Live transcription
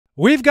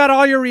We've got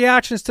all your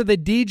reactions to the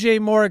DJ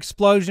Moore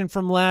explosion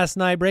from last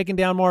night, breaking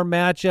down more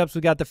matchups.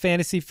 We've got the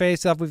fantasy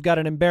face-off. We've got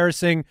an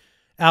embarrassing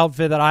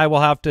outfit that I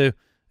will have to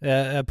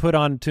put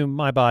onto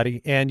my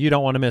body, and you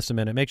don't want to miss a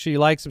minute. Make sure you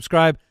like,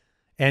 subscribe,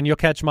 and you'll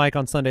catch Mike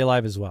on Sunday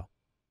Live as well.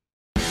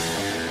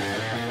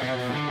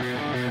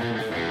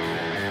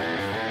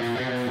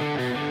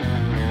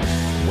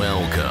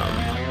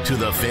 Welcome to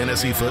the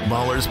Fantasy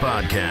Footballers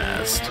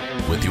Podcast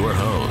with your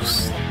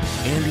hosts,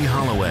 Andy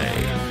Holloway,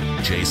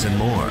 Jason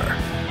Moore,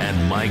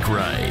 and Mike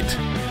Wright.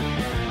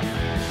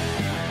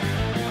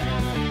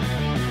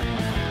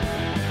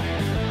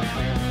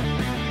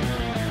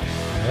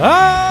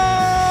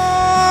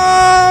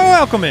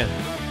 Welcome in.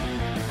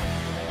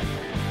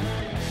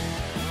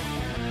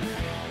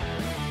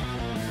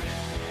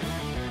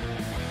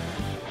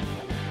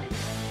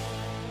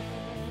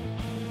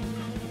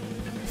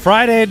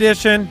 Friday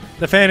edition,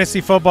 the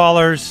Fantasy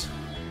Footballers.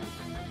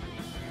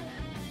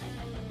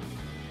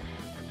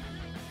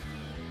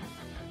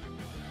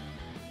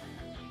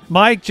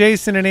 Mike,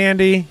 Jason, and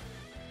Andy,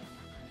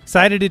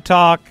 excited to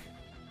talk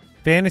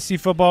fantasy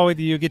football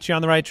with you, get you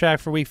on the right track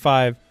for Week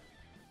 5.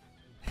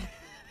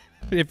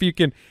 If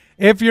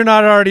you're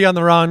not already on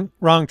the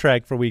wrong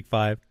track for Week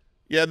 5.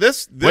 Yeah,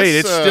 this wait,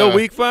 it's still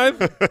Week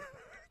 5?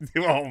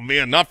 Oh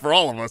man, not for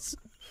all of us.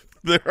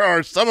 There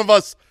are some of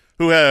us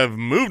who have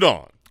moved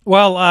on.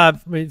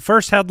 Well,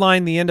 first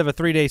headline: the end of a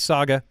 3-day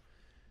saga.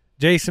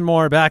 Jason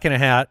Moore back in a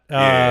hat.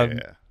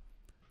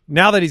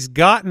 Now that he's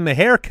gotten the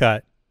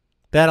haircut,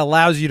 that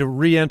allows you to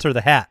re-enter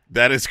the hat.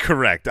 That is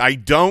correct. I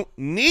don't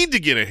need to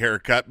get a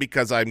haircut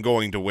because I'm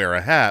going to wear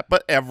a hat,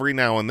 but every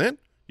now and then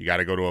you got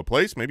to go to a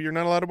place. Maybe you're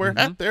not allowed to wear a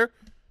hat there.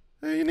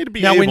 You need to be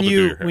now, able to do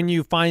your hair. When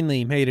you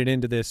finally made it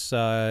into this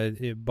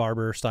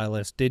barber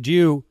stylist, did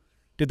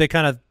they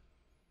kind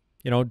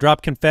of,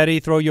 drop confetti,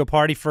 throw you a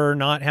party for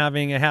not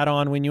having a hat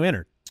on when you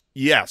entered?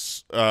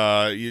 Yes,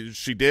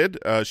 she did.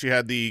 She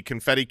had the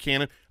confetti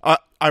cannon.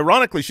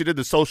 Ironically, she did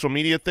the social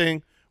media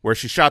thing where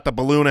she shot the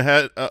balloon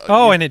ahead.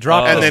 And it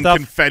dropped and then stuff.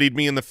 confetti'd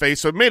me in the face.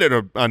 So it made it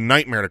a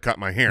nightmare to cut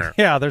my hair.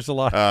 Yeah, there's a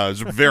lot. It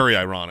was very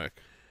ironic.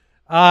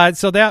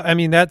 So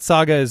that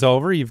saga is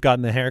over. You've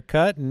gotten the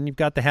haircut and you've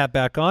got the hat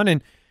back on,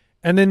 and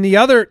then we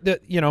have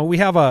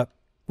a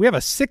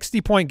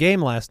 60-point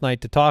game last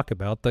night to talk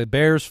about. The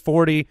Bears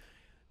 40,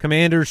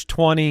 Commanders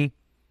 20.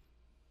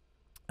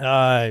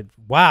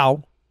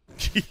 Wow.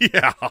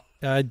 Yeah.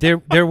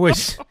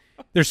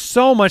 There's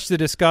so much to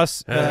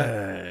discuss.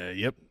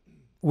 Yep.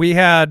 We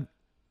had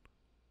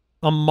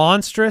a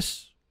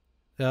monstrous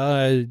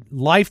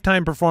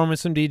lifetime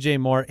performance from DJ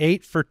Moore,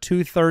 8 for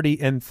 230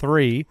 and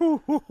 3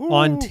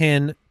 on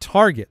 10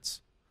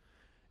 targets.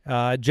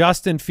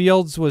 Justin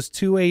Fields was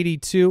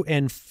 282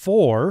 and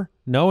 4,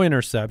 no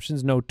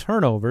interceptions, no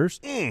turnovers,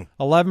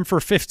 11 for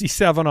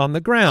 57 on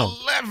the ground.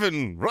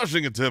 11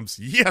 rushing attempts,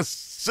 yes,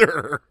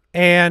 sir.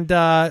 And,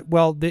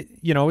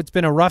 it's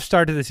been a rough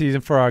start to the season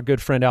for our good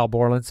friend Al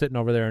Borland sitting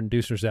over there in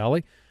Deucer's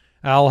Alley.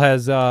 Al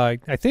has, I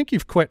think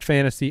you've quit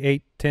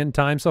fantasy 8-10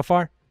 times so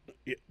far.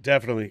 Yeah,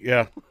 definitely,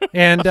 yeah.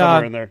 And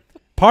somewhere in there.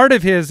 Part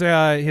of his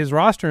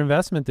roster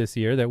investment this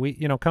year that we,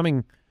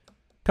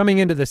 coming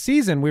into the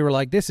season, we were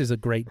like, this is a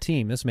great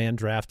team. This man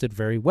drafted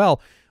very well.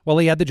 Well,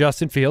 he had the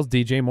Justin Fields,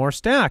 DJ Moore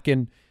stack,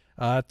 and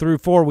through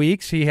 4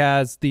 weeks, he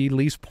has the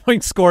least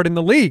points scored in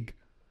the league.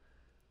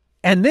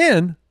 And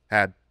then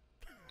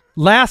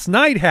last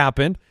night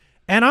happened,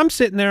 and I'm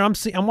sitting there, I'm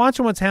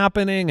watching what's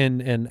happening,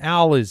 and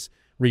Al is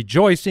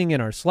rejoicing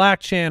in our Slack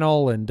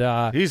channel, and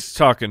he's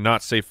talking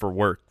not safe for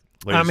work.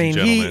 Ladies and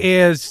gentlemen.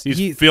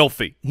 He's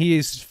filthy. He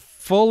is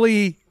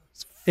fully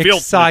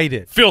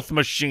excited, filth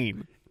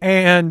machine,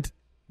 and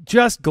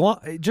just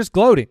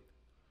gloating.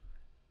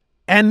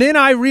 And then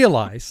I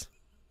realize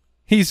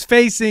he's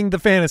facing the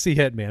fantasy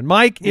hitman.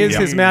 Mike is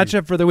his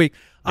matchup for the week.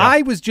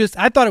 Yeah.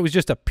 I thought it was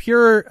just a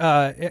pure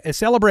a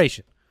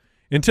celebration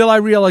until I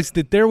realized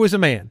that there was a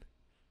man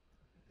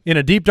in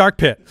a deep, dark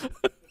pit,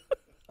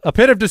 a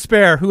pit of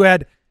despair, who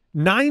had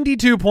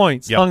 92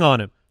 points hung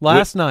on him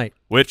last night.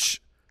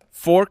 Which,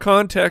 for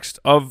context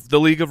of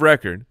the league of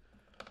record,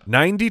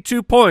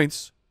 92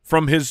 points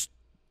from his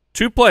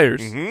two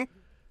players,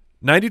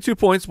 92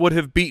 points would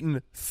have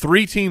beaten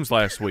 3 teams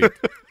last week.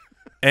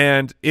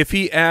 And if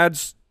he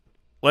adds,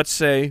 let's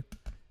say,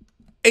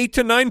 8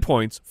 to 9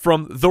 points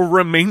from the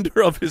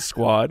remainder of his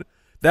squad,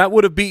 that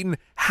would have beaten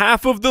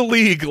half of the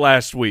league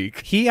last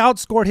week. He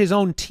outscored his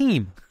own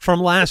team from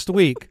last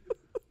week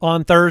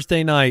on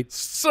Thursday night.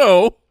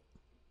 So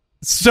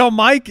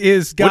Mike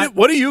is got.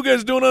 What are you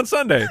guys doing on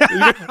Sunday?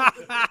 You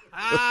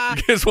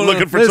guys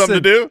looking for something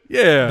to do?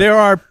 Yeah. There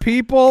are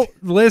people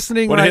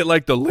listening. Want to hit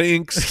like the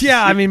links?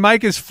 Yeah, I mean,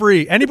 Mike is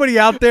free. Anybody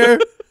out there?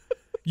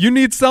 You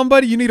need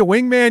somebody. You need a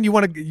wingman.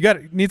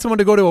 You need someone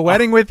to go to a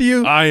wedding with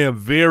you. I am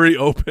very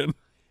open.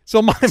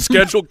 So my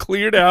schedule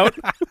cleared out.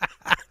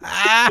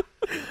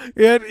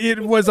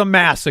 It was a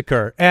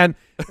massacre, and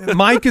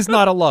Mike is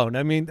not alone.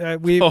 I mean,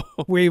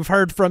 we've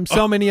heard from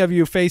so many of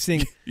you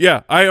facing.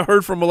 Yeah, I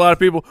heard from a lot of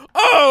people.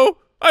 Oh,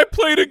 I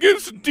played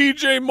against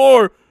DJ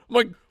Moore. I'm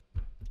like,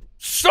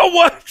 So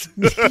what?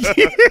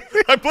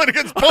 I played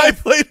against both. I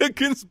played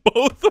against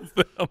both of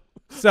them.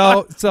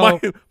 So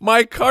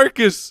my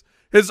carcass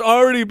has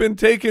already been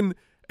taken,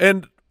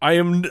 and I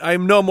am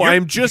no more. I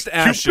am just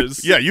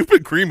ashes. You've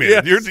been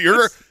cremated. Yes.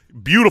 You're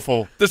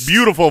beautiful.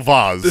 Beautiful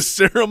vase. The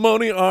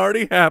ceremony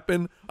already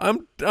happened.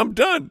 I'm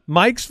done.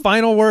 Mike's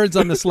final words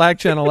on the Slack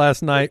channel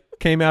last night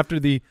came after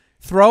the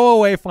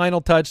throwaway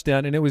final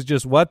touchdown, and it was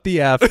just, what the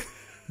F.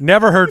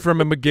 Never heard from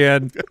him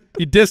again.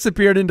 He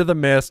disappeared into the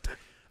mist.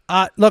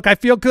 Look, I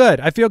feel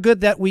good. I feel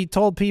good that we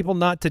told people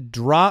not to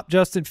drop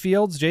Justin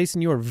Fields. Jason,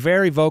 you were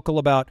very vocal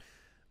about,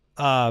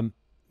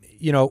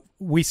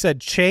 we said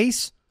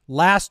chase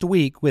last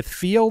week with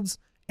Fields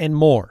and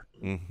MOAR.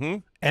 Mm-hmm.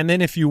 And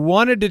then if you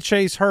wanted to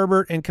chase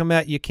Herbert and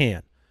Kmet, you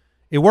can.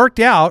 It worked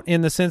out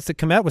in the sense that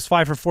Kmet was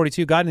 5 for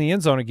 42, got in the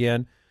end zone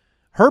again.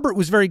 Herbert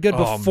was very good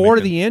before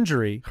the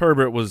injury.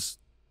 Herbert was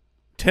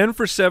 10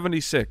 for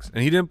 76,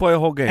 and he didn't play a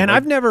whole game. And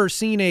I've never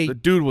seen the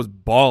dude was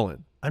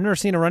balling. I've never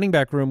seen a running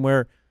back room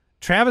where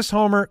Travis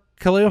Homer,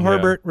 Khalil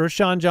Herbert,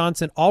 Rashawn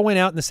Johnson all went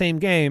out in the same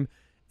game,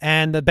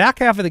 and the back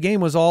half of the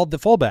game was all the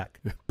fullback.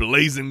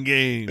 Blazing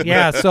game.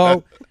 Yeah,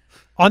 so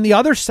on the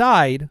other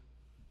side,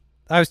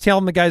 I was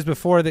telling the guys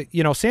before that,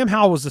 Sam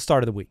Howell was the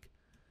start of the week.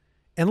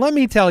 And let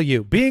me tell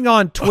you, being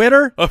on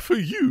Twitter, for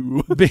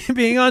you,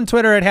 being on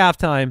Twitter at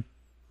halftime,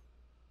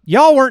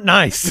 y'all weren't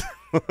nice.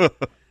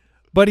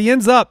 But he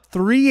ends up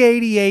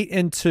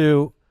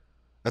 388-2.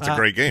 That's a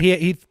great game.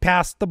 He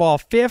passed the ball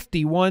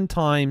 51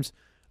 times.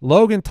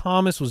 Logan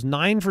Thomas was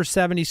 9 for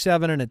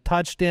 77 and a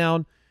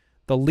touchdown.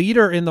 The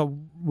leader in the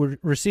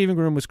receiving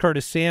room was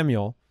Curtis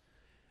Samuel.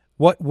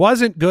 What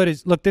wasn't good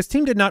is, look, this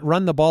team did not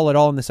run the ball at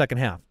all in the second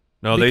half.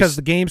 No, because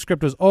the game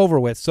script was over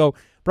with. So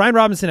Brian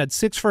Robinson had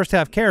 6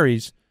 first-half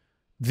carries.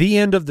 The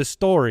end of the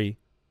story.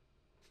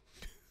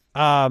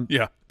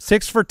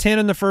 6 for 10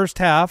 in the first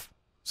half.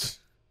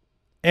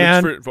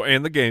 And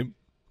the game.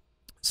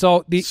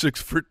 So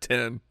 6 for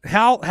 10.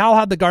 Hal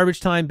had the garbage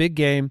time big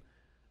game,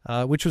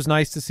 which was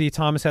nice to see.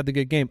 Thomas had the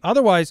good game.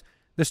 Otherwise,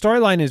 the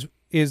storyline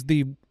is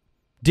the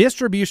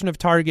distribution of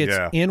targets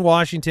in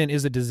Washington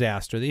is a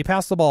disaster. They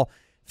passed the ball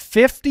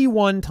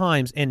 51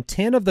 times, and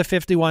 10 of the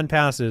 51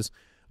 passes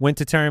went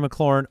to Terry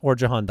McLaurin or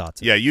Jahan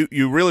Dotson. Yeah,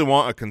 you really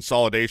want a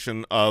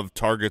consolidation of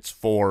targets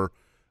for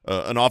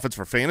an offense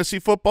for fantasy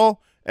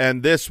football,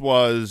 and this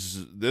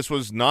was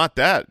not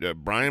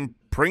that. Brian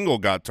Pringle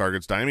got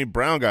targets. Diami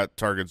Brown got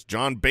targets.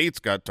 John Bates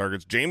got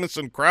targets.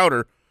 Jamison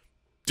Crowder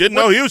didn't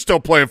know he was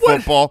still playing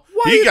football.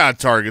 He got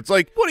targets.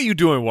 Like, what are you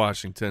doing,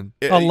 Washington?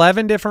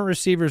 11 different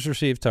receivers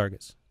received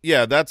targets.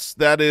 Yeah,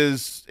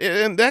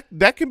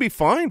 that can be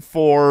fine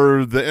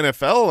for the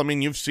NFL. I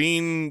mean, you've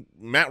seen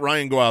Matt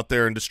Ryan go out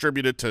there and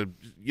distribute it to,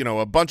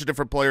 a bunch of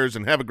different players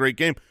and have a great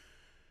game.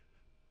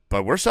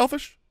 But we're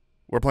selfish.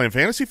 We're playing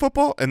fantasy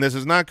football, and this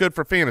is not good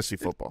for fantasy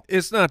football.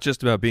 It's not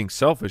just about being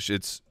selfish.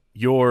 It's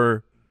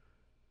your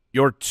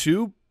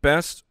two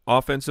best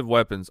offensive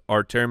weapons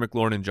are Terry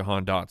McLaurin and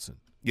Jahan Dotson.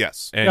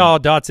 Yes. And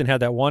Dotson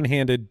had that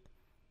one-handed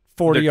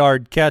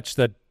 40-yard catch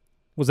that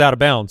was out of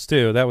bounds,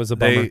 too. That was a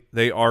bummer.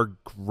 They are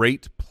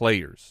great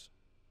players,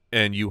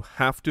 and you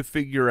have to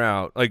figure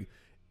out, like,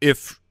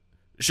 if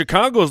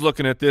Chicago's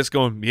looking at this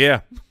going,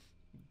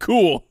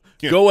 cool,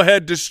 go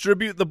ahead,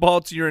 distribute the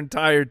ball to your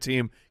entire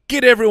team,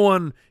 get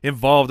everyone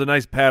involved, a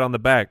nice pat on the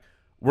back.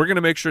 We're going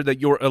to make sure that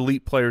your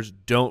elite players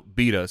don't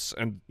beat us.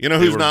 And you know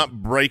who's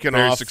not breaking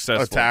off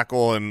successful. A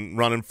tackle and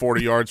running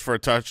 40 yards for a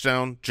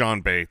touchdown?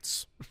 John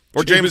Bates.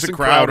 Or Jamison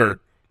Crowder.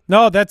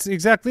 No, that's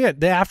exactly it.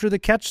 The after the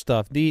catch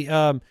stuff. The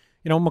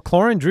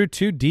McLaurin drew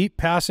 2 deep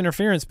pass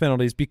interference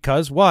penalties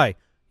because why?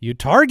 You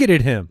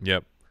targeted him.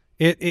 Yep.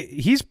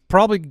 He's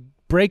probably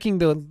breaking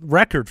the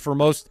record for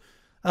most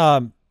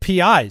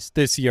PIs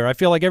this year. I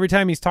feel like every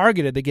time he's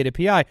targeted, they get a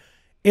PI.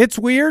 It's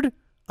weird.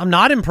 I'm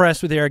not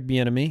impressed with Eric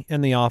Bieniemy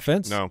and the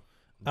offense. No.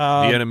 The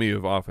enemy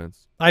of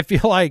offense. I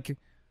feel like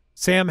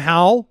Sam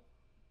Howell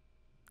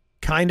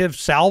kind of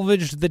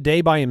salvaged the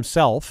day by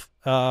himself.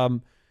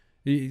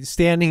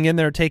 Standing in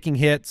there, taking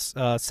hits,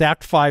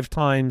 sacked 5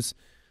 times,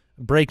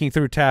 breaking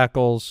through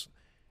tackles.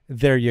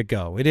 There you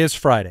go. It is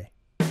Friday.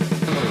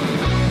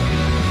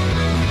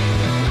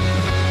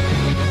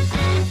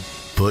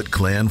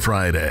 FootClan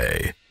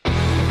Friday.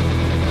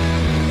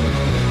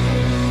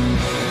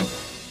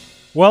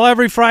 Well,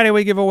 every Friday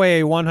we give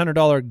away a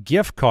 $100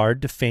 gift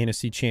card to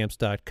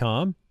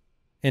fantasychamps.com.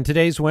 And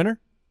today's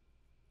winner,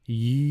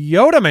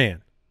 Yoda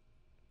Man.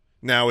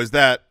 Now, is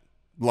that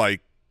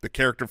like the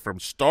character from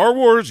Star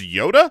Wars,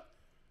 Yoda,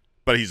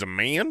 but he's a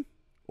man?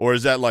 Or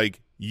is that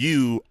like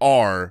you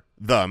are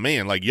the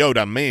man, like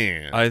Yoda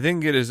Man? I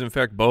think it is, in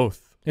fact,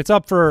 both. It's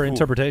up for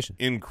interpretation.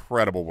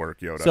 Incredible work,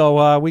 Yoda.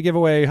 So we give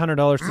away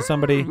 $100 to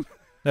somebody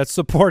that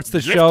supports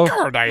the show. Gift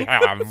card I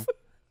have.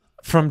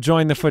 From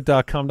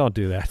jointhefoot.com. Don't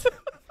do that.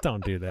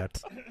 Don't do that.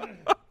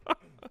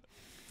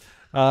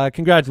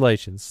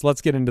 Congratulations. Let's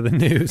get into the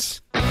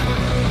news.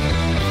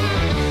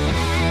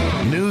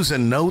 News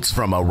and notes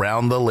from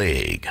around the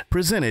league.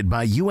 Presented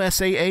by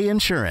USAA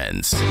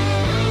Insurance.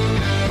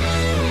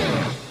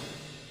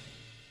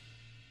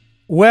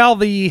 Well,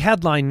 the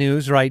headline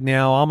news right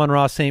now,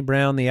 Amon-Ra St.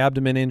 Brown, the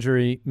abdomen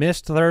injury,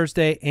 missed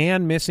Thursday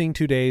and missing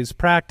today's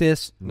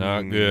practice.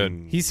 Not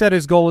good. He said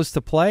his goal is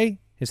to play.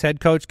 His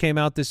head coach came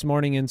out this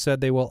morning and said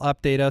they will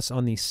update us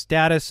on the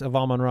status of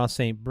Amon-Ra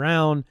St.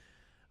 Brown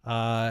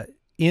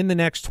in the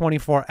next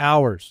 24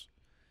 hours.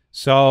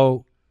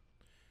 So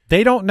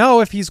they don't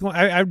know if he's going.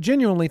 I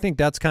genuinely think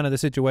that's kind of the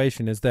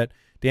situation, is that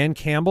Dan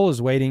Campbell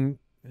is waiting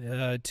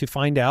to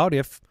find out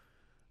if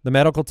the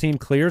medical team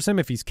clears him,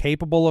 if he's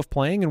capable of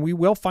playing, and we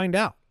will find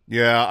out.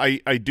 Yeah,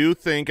 I do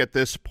think at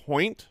this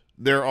point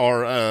there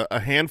are a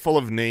handful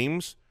of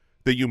names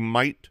that you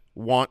might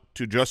want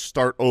to just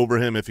start over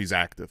him if he's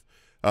active.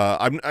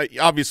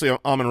 Obviously,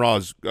 Amon-Ra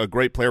is a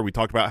great player. We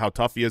talked about how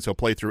tough he is. He'll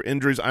play through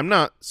injuries. I'm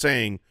not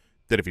saying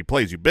that if he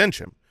plays, you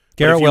bench him.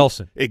 Garrett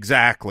Wilson.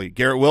 Exactly.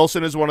 Garrett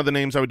Wilson is one of the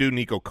names I would do.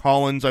 Nico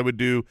Collins I would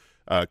do.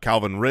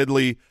 Calvin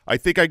Ridley. I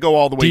think I go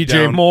all the way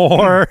down. DJ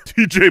Moore.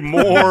 DJ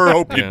Moore.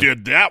 Hope you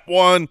did that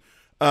one.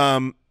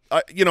 I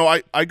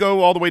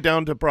go all the way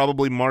down to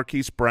probably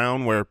Marquise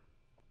Brown, where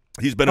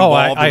he's been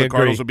involved and the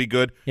Cardinals would be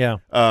good. Yeah.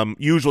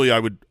 Usually I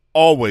would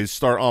always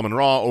start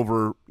Amon-Ra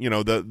over,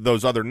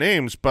 those other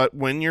names. But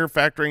when you're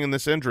factoring in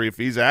this injury, if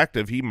he's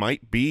active, he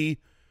might be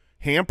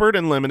hampered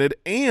and limited.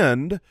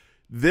 And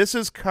this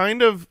is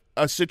kind of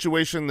a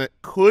situation that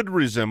could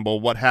resemble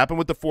what happened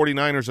with the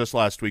 49ers this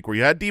last week, where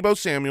you had Deebo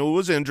Samuel, who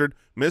was injured,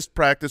 missed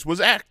practice, was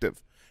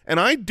active. And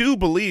I do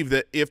believe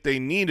that if they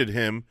needed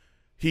him,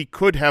 he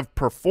could have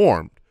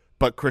performed.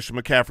 But Christian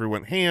McCaffrey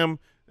went ham.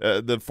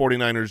 The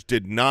 49ers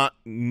did not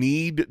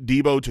need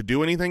Deebo to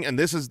do anything. And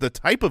this is the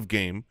type of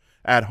game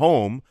at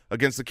home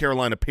against the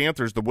Carolina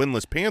Panthers, the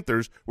winless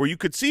Panthers, where you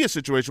could see a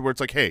situation where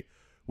it's like, hey,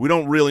 we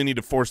don't really need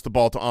to force the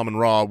ball to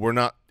Amon-Ra. We're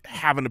not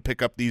having to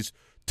pick up these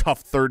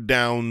tough third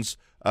downs.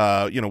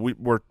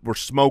 We're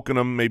smoking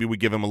them. Maybe we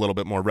give him a little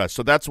bit more rest.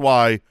 So that's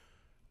why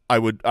I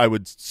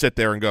would sit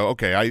there and go,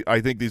 okay,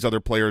 I think these other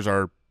players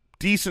are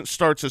decent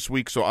starts this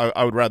week, so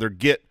I would rather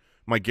get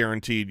my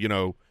guaranteed,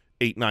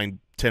 8, 9,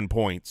 10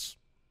 points.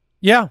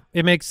 Yeah,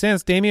 it makes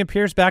sense. Dameon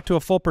Pierce back to a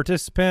full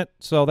participant,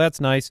 so that's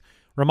nice.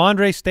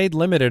 Ramondre stayed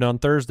limited on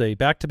Thursday,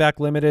 back-to-back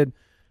limited.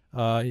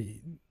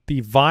 The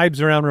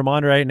vibes around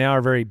Ramondre right now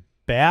are very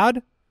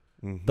bad.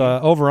 Mm-hmm.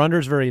 The over-under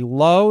is very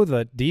low.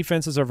 The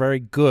defenses are very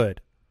good.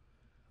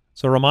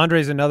 So Ramondre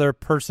is another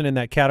person in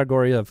that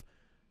category of,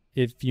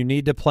 if you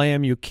need to play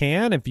him, you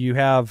can. If you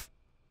have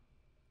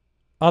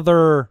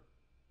other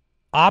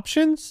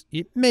options,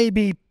 it may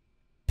be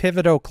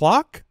pivot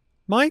o'clock,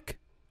 Mike?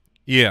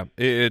 Yeah,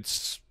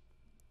 yes,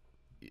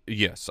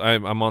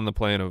 I'm on the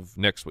plan of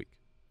next week.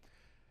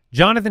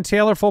 Jonathan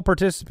Taylor, full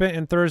participant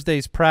in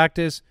Thursday's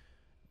practice.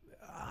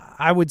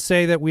 I would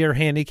say that we are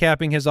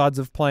handicapping his odds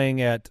of playing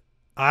at,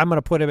 I'm going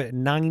to put him at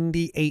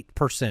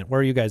 98%. Where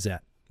are you guys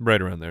at? Right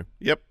around there.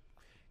 Yep.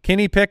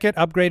 Kenny Pickett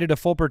upgraded to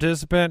full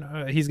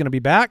participant. He's going to be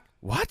back.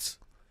 What?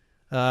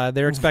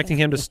 They're expecting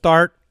him to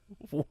start.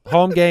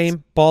 Home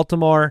game,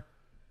 Baltimore.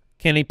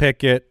 Kenny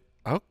Pickett.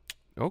 Oh,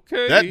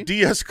 okay. That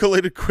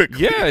de-escalated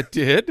quickly. Yeah, it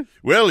did.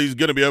 Well, he's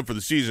going to be out for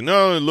the season.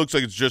 No, it looks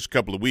like it's just a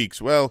couple of weeks.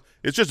 Well,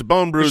 it's just a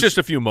bone bruise. It's just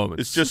a few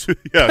moments. It's just,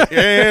 yeah,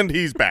 and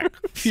he's back.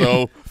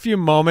 So a few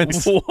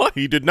moments. What?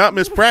 He did not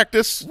miss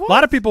practice. A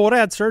lot of people would have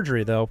had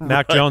surgery, though.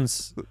 Mac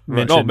Jones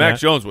mentioned No, Mac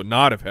that. Jones would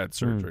not have had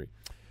surgery.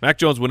 Mac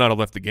Jones would not have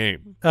left the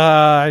game.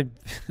 All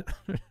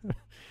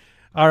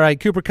right,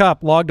 Cooper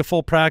Kupp logged a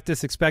full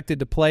practice, expected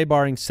to play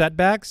barring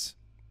setbacks.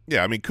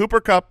 Yeah, I mean,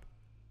 Cooper Kupp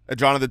and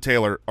Jonathan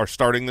Taylor are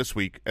starting this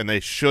week, and they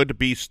should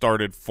be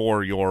started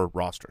for your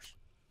rosters.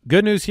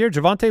 Good news here.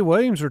 Javonte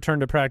Williams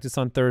returned to practice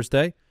on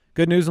Thursday.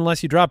 Good news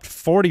unless you dropped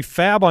 40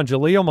 fab on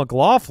Jaleel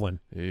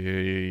McLaughlin.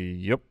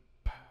 Yep.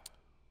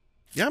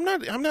 Yeah,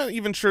 I'm not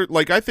even sure.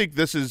 Like, I think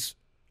this is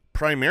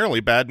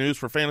primarily bad news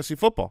for fantasy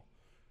football,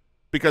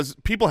 because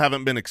people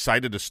haven't been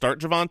excited to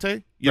start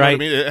Javonte. You know what I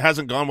mean? It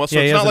hasn't gone well. So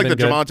it's not like the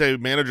Javonte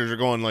managers are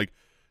going like,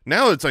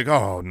 now it's like,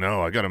 oh,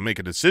 no, I got to make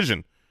a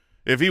decision.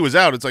 If he was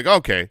out, it's like,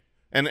 okay.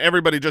 And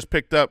everybody just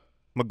picked up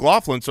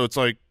McLaughlin, so it's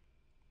like,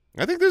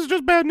 I think this is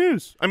just bad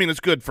news. I mean, it's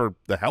good for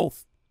the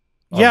health.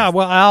 Yeah,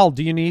 well, Al,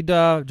 do you need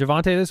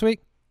Javonte this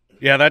week?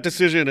 Yeah, that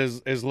decision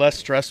is less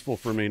stressful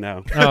for me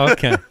now. Oh,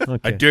 okay.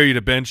 I dare you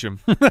to bench him.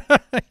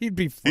 He'd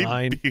be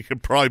fine. He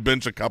could probably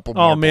bench a couple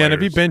more man, players.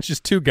 if he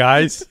benches 2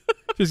 guys,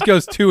 just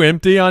goes 2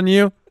 empty on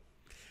you.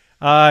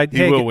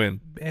 He will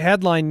win.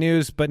 Headline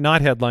news, but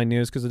not headline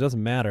news because it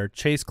doesn't matter.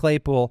 Chase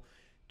Claypool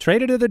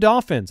traded to the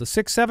Dolphins, a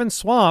 6'7"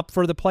 swamp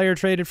for the player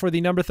traded for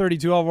the number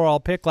 32 overall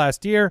pick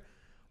last year.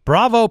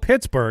 Bravo,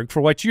 Pittsburgh,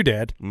 for what you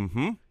did.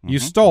 You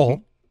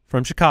stole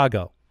from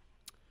Chicago.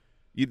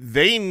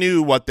 They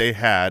knew what they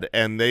had,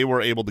 and they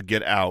were able to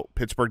get out.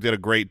 Pittsburgh did a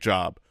great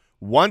job.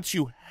 Once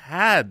you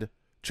had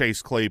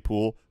Chase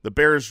Claypool, the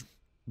Bears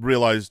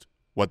realized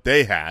what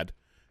they had,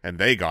 and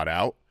they got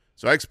out.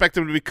 So I expect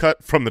him to be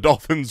cut from the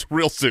Dolphins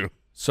real soon.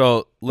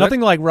 So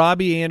nothing like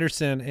Robbie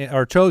Anderson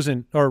or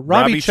Chosen or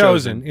Robbie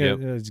Chosen.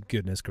 Yep.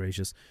 Goodness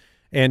gracious.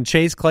 And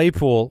Chase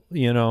Claypool,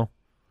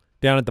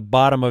 down at the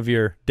bottom of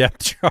your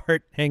depth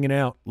chart hanging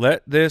out.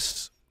 Let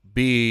this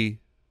be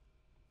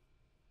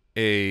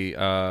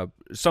a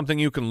something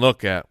you can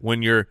look at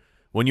when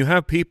you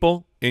have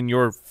people in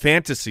your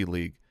fantasy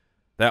league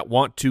that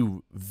want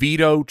to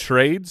veto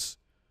trades.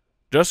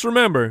 Just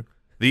remember,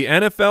 the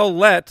NFL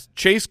let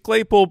Chase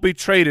Claypool be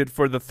traded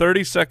for the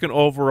 32nd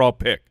overall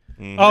pick.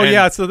 Oh,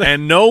 yeah.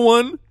 And no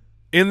one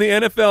in the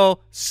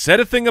NFL said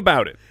a thing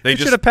about it. They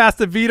should have passed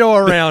the veto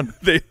around.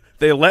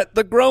 They let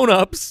the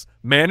grown-ups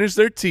manage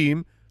their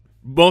team.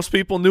 Most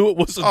people knew it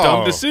was a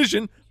dumb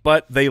decision,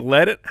 but they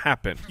let it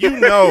happen. You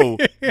know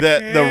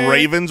that the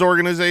Ravens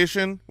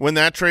organization, when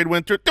that trade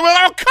went through,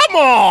 oh, come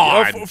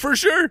on! Oh, for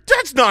sure.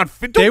 That's not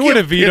fit. They would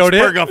have vetoed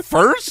Pittsburgh it a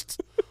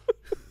first.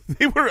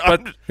 They were,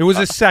 but it was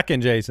a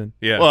second, Jason.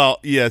 Yeah. Well,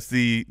 yes,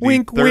 the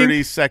Wink,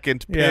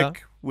 32nd pick, Yeah.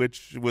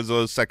 which was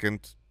a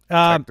second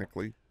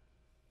technically.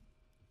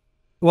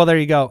 Well, there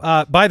you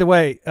go. By the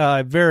way,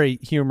 very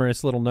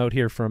humorous little note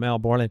here from Al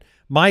Borland.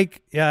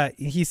 Mike,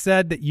 he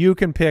said that you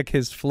can pick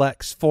his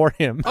flex for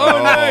him.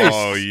 Oh, nice.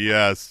 Oh,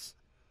 yes.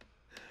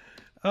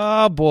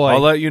 Oh, boy.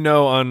 I'll let you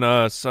know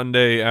on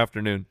Sunday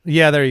afternoon.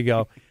 Yeah, there you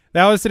go.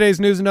 That was today's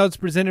news and notes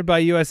presented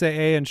by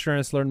USAA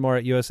Insurance. Learn more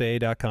at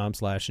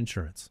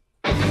usaa.com/insurance.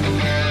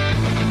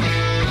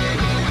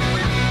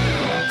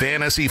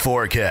 Fantasy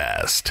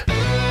Forecast.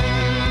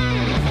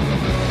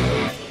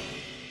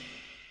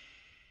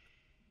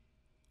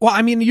 Well,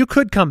 I mean, you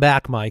could come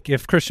back, Mike,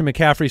 if Christian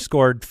McCaffrey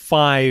scored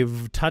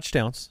 5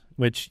 touchdowns,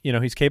 which,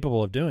 he's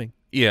capable of doing.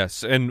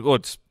 Yes, and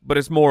but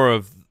it's more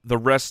of the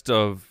rest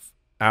of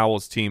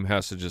Owl's team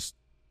has to just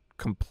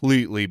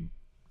completely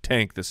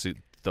tank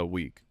the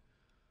week.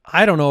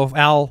 I don't know if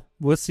Al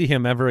will see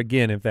him ever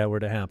again if that were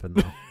to happen,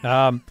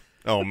 though.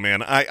 Oh,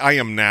 man, I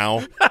am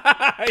now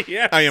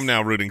Yes. I am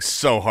now rooting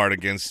so hard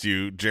against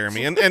you,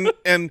 Jeremy.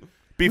 And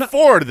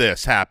before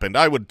this happened,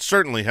 I would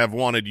certainly have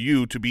wanted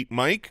you to beat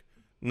Mike.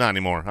 Not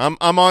anymore.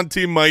 I'm on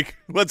Team Mike.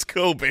 Let's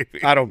go,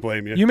 baby. I don't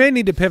blame you. You may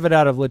need to pivot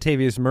out of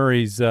Latavius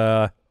Murray's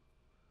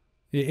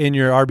in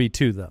your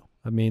RB2, though.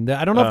 I mean,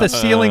 I don't know if the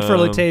ceiling for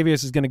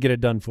Latavius is going to get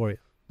it done for you.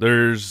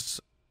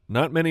 There's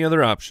not many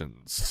other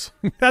options.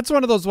 That's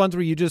one of those ones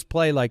where you just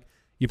play like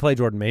you play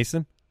Jordan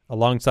Mason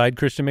alongside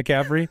Christian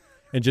McCaffrey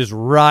and just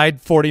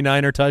ride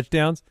 49er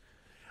touchdowns.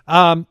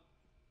 Part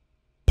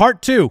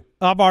 2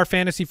 of our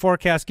fantasy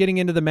forecast, getting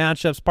into the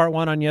matchups. Part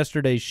 1 on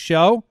yesterday's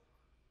show.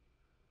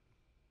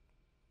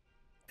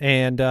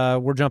 And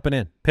we're jumping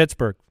in.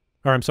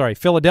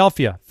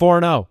 Philadelphia,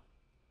 4-0.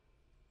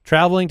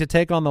 Traveling to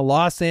take on the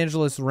Los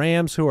Angeles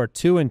Rams, who are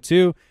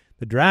 2-2.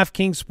 The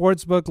DraftKings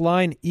Sportsbook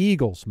line,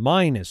 Eagles,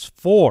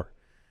 -4.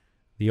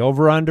 The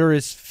over-under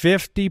is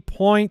 50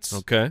 points.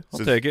 Okay, I'll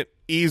take it.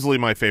 Easily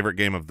my favorite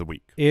game of the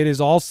week. It is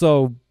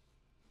also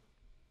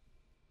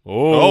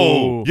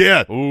Oh,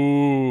 yeah.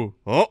 Ooh.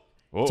 Oh,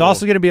 it's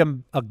also going to be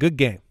a good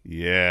game.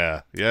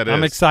 yeah. Yeah, it is.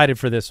 I'm excited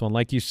for this one.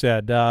 Like you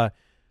said,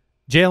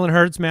 Jalen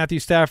Hurts, Matthew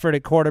Stafford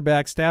at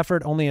quarterback.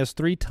 Stafford only has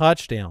 3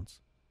 touchdowns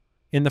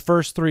in the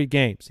first 3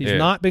 games. He's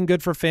not been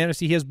good for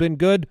fantasy. He has been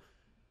good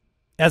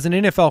as an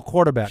NFL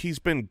quarterback. He's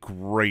been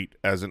great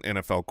as an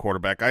NFL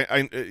quarterback.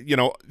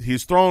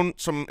 He's thrown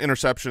some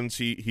interceptions.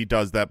 He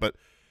does that, but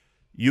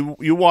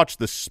you watch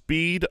the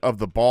speed of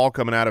the ball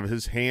coming out of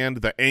his hand,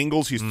 the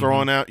angles he's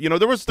throwing out.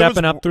 There was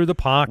stepping up through the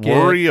pocket.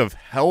 Worry of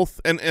health,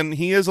 and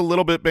he is a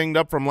little bit banged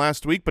up from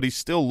last week, but he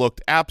still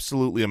looked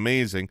absolutely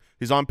amazing.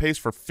 He's on pace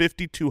for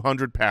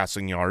 5,200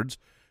 passing yards.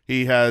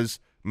 He has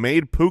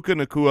made Puka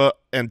Nacua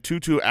and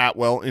Tutu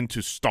Atwell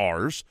into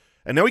stars,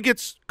 and now he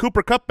gets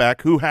Cooper Kupp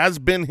back, who has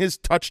been his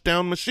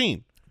touchdown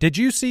machine. Did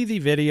you see the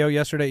video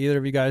yesterday, either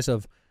of you guys,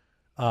 of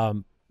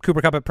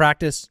Cooper Kupp at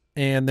practice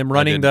and them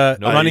running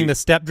the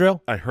step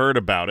drill? I heard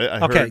about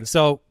it.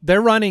 So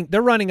they're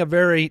running a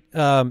very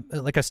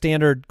like a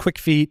standard quick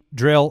feet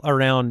drill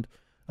around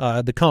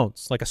the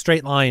cones, like a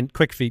straight line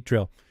quick feet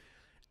drill,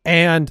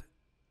 and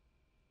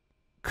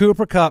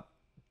Cooper Kupp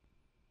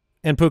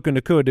and Puka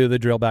Nacua do the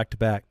drill back to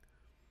back,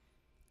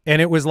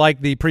 and it was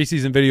like the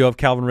preseason video of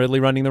Calvin Ridley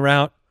running the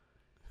route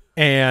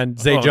and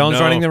Zay Jones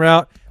running the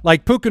route.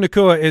 Like, Puka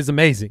Nacua is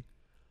amazing.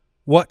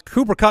 What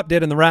Cooper Kupp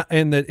did in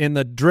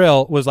the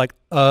drill was like,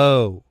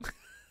 oh,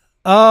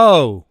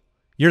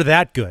 you're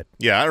that good.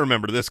 Yeah, I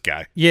remember this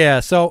guy. Yeah,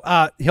 so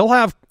he'll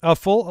have a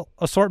full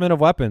assortment of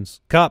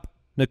weapons. Kupp,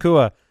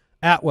 Nacua,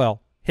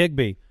 Atwell,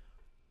 Higbee.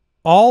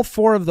 All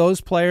 4 of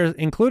those players,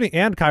 including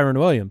and Kyron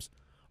Williams,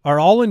 are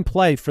all in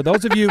play. For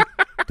those of you,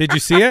 did you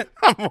see it?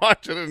 I'm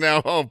watching it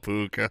now. Oh,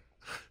 Puka.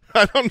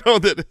 I don't know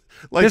that.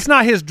 Like, it's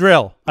not his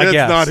drill, I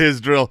guess. It's not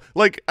his drill.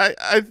 Like,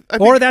 I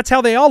or that's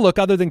how they all look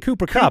other than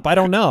Cooper Kupp. I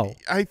don't know.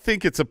 I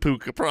think it's a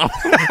Puka problem.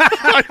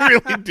 I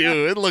really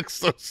do. It looks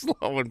so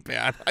slow and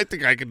bad. I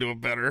think I can do it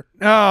better.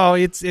 Oh,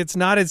 it's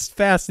not as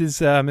fast as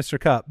Mr.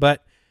 Kupp.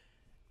 But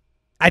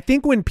I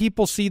think when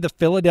people see the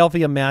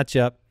Philadelphia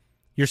matchup,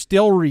 you're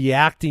still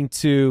reacting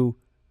to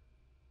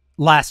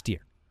last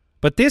year.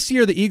 But this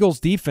year, the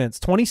Eagles' defense,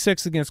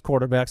 26th against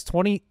quarterbacks,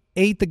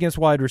 28th against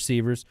wide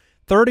receivers,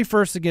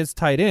 31st against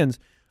tight ends.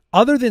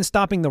 Other than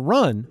stopping the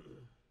run,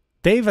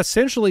 they've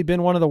essentially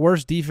been one of the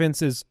worst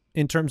defenses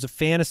in terms of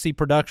fantasy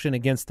production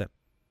against them.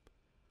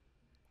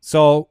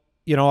 So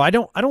I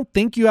don't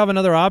think you have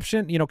another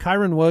option.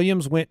 Kyron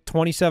Williams went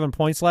 27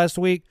 points last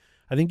week.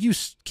 I think you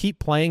keep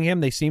playing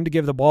him. They seem to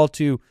give the ball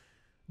to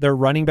their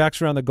running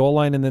backs around the goal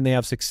line, and then they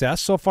have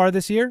success so far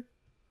this year.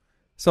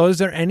 So is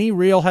there any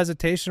real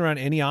hesitation around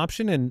any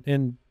option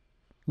in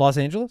Los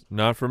Angeles?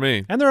 Not for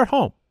me. And they're at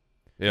home.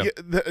 Yeah.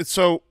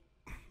 So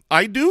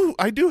I do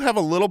have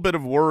a little bit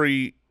of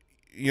worry,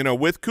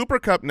 with Cooper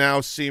Kupp now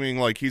seeming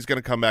like he's going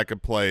to come back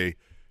and play.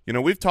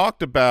 We've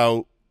talked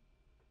about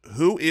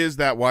who is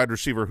that wide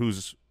receiver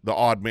who's the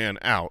odd man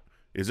out.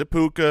 Is it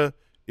Puka?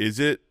 Is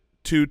it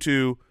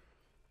Tutu?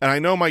 And I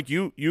know, Mike,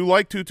 you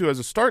like Tutu as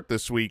a start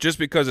this week. Just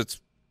because it's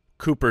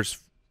Cooper's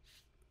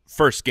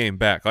first game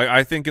back.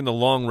 I think in the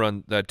long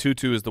run that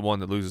Tutu is the one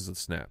that loses the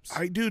snaps.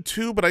 I do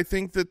too, but I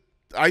think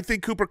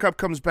Cooper Kupp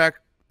comes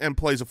back and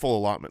plays a full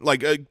allotment,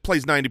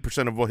 plays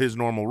 90% of his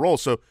normal role.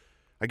 So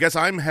I guess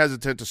I'm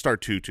hesitant to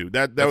start Tutu.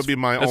 That would be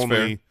my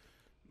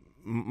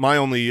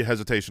only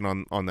hesitation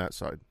on that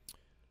side.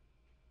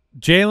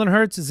 Jalen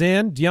Hurts is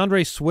in.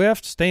 DeAndre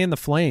Swift stay in the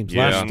Flames.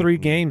 Yeah. Last 3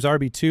 games,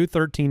 RB2,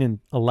 13 and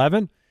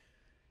 11.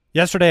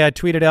 Yesterday I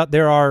tweeted out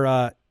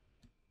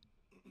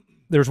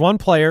there's one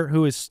player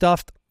who is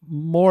stuffed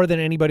more than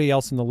anybody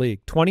else in the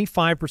league.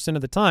 25%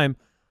 of the time,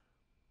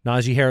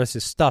 Najee Harris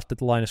is stuffed at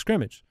the line of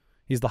scrimmage.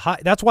 He's the high.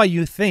 That's why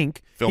you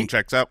think film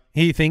checks out.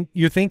 You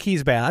think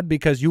he's bad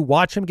because you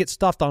watch him get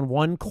stuffed on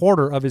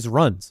 1/4 of his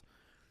runs.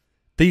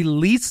 The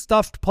least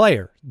stuffed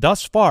player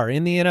thus far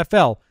in the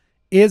NFL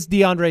is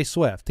DeAndre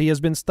Swift. He has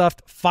been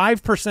stuffed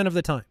 5% of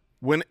the time.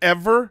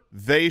 Whenever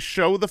they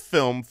show the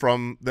film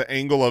from the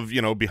angle of,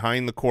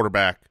 behind the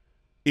quarterback,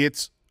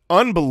 it's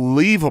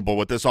unbelievable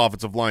what this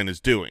offensive line is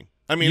doing.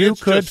 I mean, you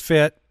could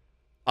fit.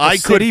 I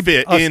could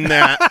fit in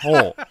that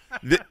hole.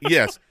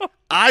 Yes.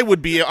 I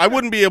wouldn't be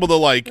able to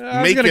make it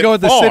I was going to go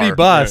with far, the city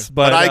bus,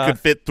 but I could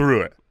fit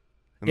through it.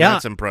 And yeah.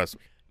 That's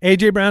impressive.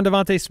 A.J. Brown,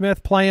 Devontae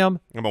Smith, play him.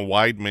 I'm a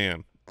wide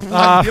man. You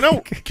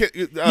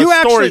Story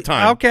actually,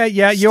 time. Okay,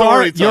 yeah, you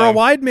Story are. time. You're a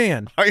wide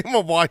man. I am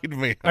a wide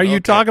man. Are you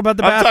talking about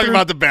the bathroom? I'm talking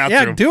about the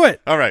bathroom. Yeah, do it.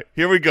 All right,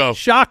 here we go.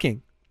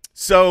 Shocking.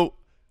 So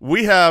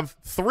we have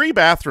 3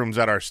 bathrooms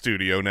at our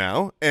studio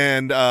now,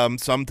 and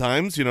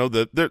sometimes,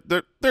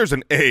 there's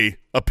an A,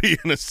 a B,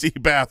 and a C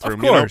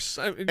bathroom. Of course.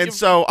 And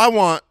so I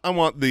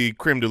want the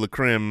creme de la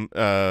creme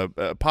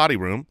potty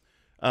room,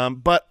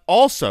 but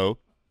also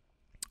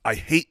I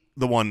hate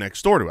the one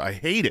next door to it. I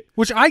hate it.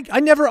 Which I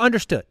never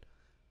understood.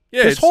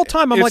 Yeah, this whole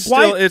time I'm like,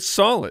 why? It's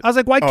solid. I was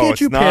like, why can't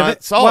you not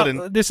pivot? solid.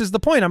 Well, this is the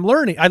point. I'm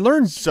learning. I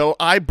learned. So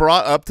I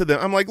brought up to them.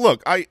 I'm like,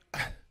 look, I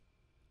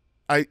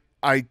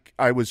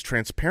was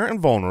transparent and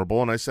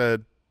vulnerable, and I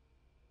said,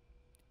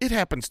 it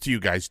happens to you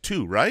guys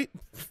too, right?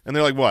 And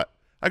they're like, what?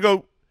 I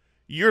go,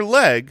 your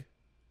leg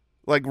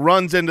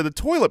runs into the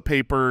toilet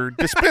paper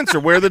dispenser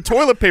where the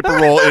toilet paper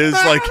roll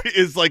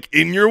is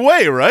in your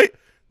way, right?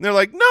 And they're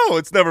like, no,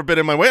 it's never been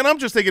in my way. And I'm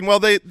just thinking, well,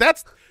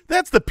 that's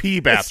the pee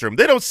bathroom.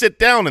 They don't sit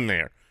down in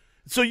there.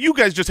 So you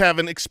guys just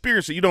haven't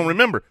experienced it. You don't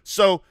remember.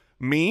 So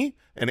me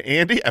and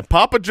Andy and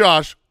Papa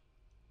Josh,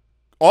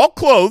 all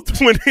clothed,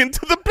 went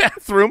into the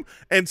bathroom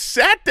and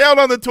sat down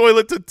on the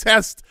toilet to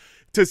test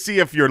to see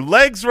if your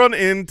legs run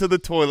into the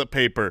toilet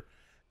paper,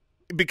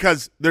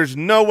 because there's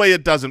no way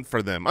it doesn't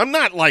for them. I'm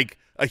not like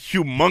a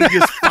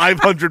humongous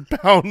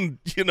 500-pound,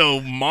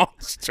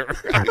 monster.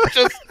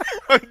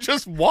 I'm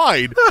just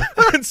wide.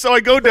 And so I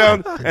go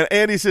down, and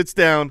Andy sits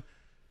down,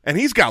 and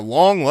he's got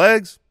long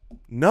legs.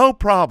 No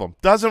problem.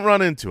 Doesn't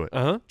run into it.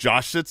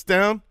 Josh sits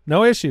down.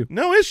 No issue.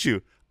 No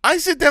issue. I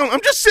sit down.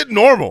 I'm just sitting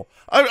normal.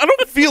 I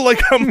don't feel like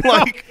I'm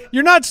like.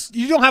 You're not.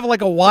 You don't have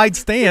like a wide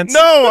stance.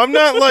 No, I'm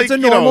not like it's a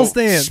normal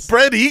stance.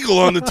 Spread eagle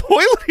on the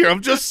toilet here.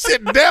 I'm just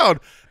sitting down,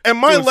 and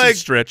my leg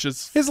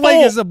stretches. His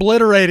leg is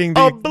obliterating.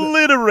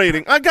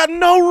 Obliterating. I got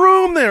no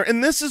room there,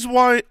 and this is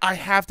why I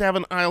have to have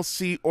an aisle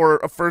seat or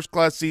a first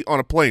class seat on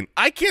a plane.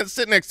 I can't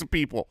sit next to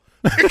people.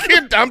 I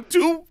can't.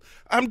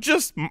 I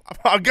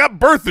got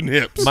birthing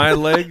hips. My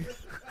leg.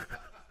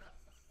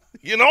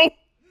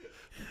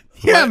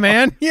 Yeah,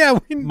 man. Yeah,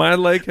 my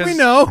leg has. We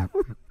know.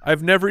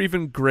 I've never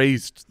even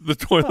grazed the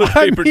toilet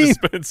paper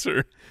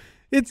dispenser.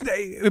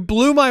 It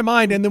blew my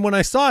mind, and then when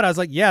I saw it, I was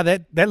like, "Yeah,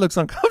 that looks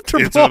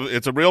uncomfortable."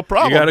 It's a real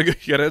problem. You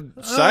gotta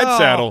side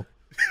saddle.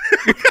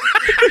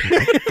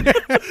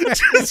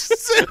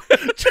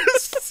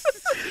 just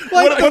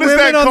like what is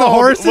that on called? the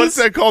horses? What's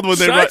that called when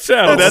they side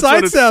saddle? That's side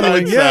what it's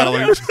saddling. Side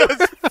saddling. Just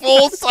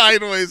full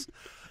sideways.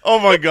 Oh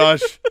my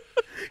gosh.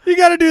 You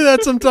got to do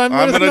that sometime.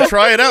 I'm going to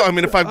try it out. I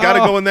mean, if I've got to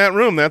go in that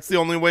room, that's the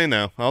only way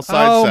now. I'll side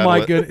saddle it. Oh,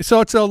 my goodness.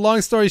 So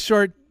long story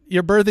short,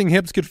 your birthing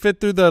hips could fit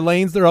through the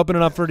lanes they're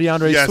opening up for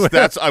DeAndre Swift.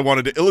 Yes, I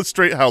wanted to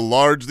illustrate how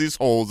large these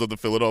holes of the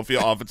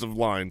Philadelphia offensive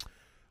line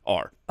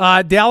are.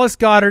 Dallas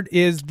Goedert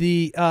is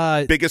the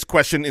biggest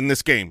question in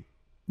this game.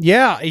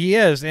 Yeah, he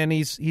is, and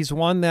he's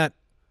one that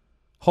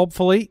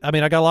hopefully – I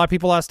mean, I got a lot of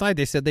people last night.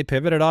 They said they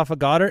pivoted off of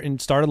Goedert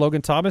and started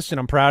Logan Thomas, and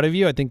I'm proud of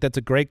you. I think that's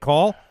a great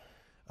call.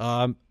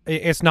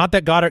 It's not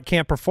that Goddard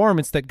can't perform;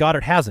 it's that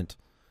Goddard hasn't.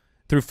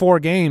 Through 4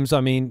 games,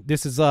 I mean,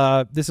 this is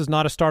not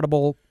a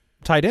startable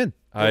tight end.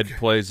 I'd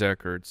play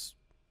Zach Ertz.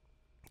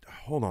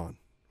 hold on.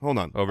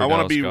 Over I want to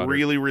Dallas be Goedert.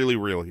 really, really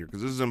real here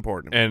because this is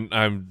important.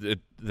 And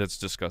that's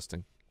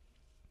disgusting.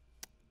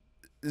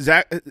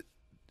 Zach,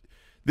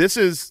 this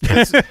is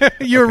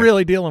You're okay.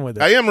 really dealing with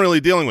it. I am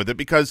really dealing with it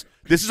because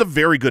this is a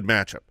very good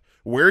matchup.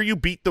 Where you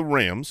beat the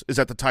Rams is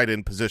at the tight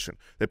end position.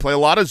 They play a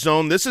lot of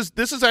zone. This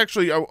is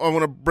actually I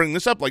want to bring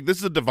this up. Like, this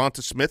is a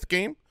Devonta Smith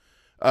game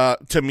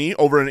to me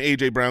over an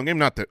A.J. Brown game.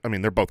 Not that – I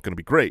mean, they're both going to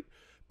be great.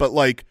 But,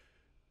 like,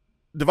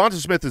 Devonta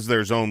Smith is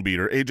their zone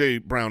beater. A.J.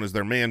 Brown is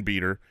their man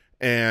beater.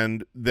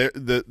 And they're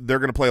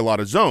going to play a lot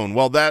of zone.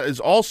 Well, that is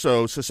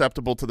also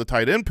susceptible to the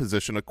tight end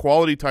position. A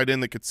quality tight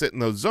end that could sit in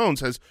those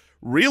zones has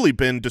really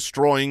been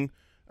destroying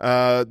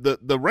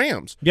the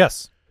Rams.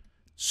 Yes.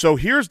 So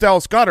here's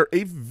Dallas Goedert,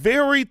 a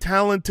very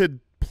talented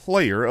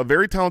player, a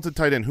very talented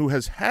tight end who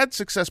has had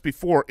success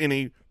before in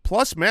a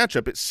plus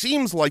matchup. It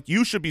seems like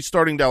you should be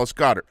starting Dallas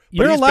Goedert.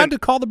 You're allowed to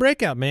call the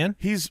breakout, man.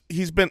 He's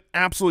been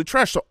absolutely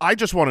trash. So I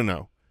just want to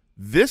know,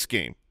 this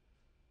game,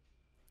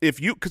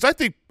 because I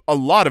think a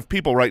lot of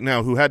people right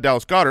now who had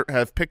Dallas Goedert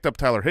have picked up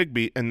Tyler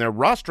Higbee, and they're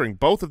rostering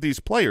both of these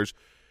players.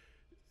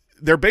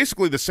 They're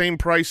basically the same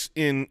price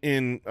in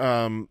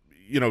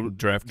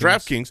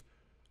DraftKings.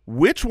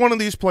 Which one of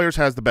these players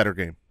has the better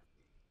game?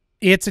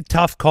 It's a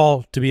tough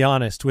call, to be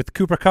honest. With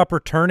Cooper Kupp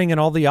returning and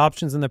all the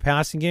options in the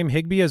passing game,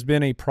 Higbee has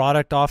been a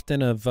product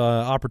often of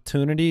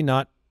opportunity,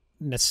 not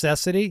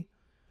necessity.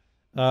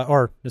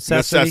 Or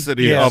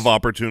necessity of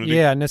opportunity.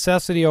 Yeah,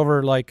 necessity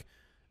over like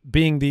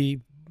being the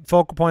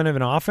focal point of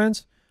an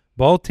offense.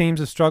 Both teams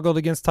have struggled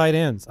against tight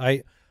ends.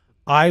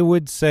 I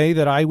would say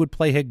that I would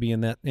play Higbee in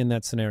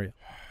that scenario.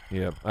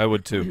 Yeah, I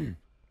would too.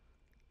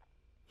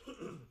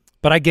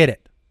 But I get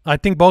it. I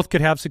think both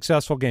could have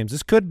successful games.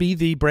 This could be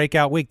the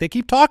breakout week. They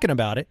keep talking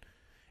about it,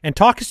 and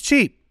talk is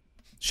cheap.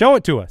 Show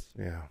it to us.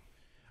 Yeah.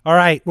 All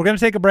right, we're going to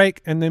take a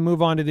break and then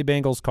move on to the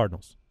Bengals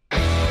Cardinals.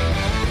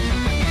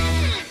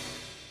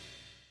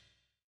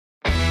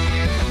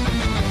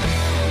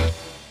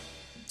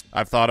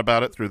 I've thought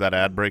about it through that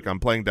ad break.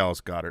 I'm playing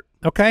Dallas Goedert.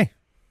 Okay.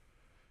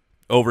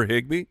 Over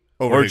Higbee?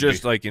 Over or Higbee.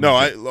 Just like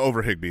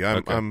over Higbee.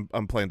 Okay.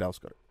 I'm playing Dallas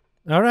Goedert.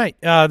 All right.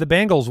 The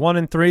Bengals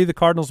 1-3. The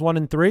Cardinals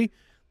 1-3.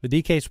 The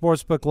DK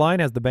Sportsbook line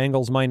has the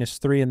Bengals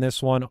 -3 in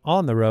this one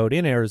on the road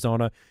in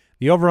Arizona.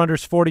 The over/under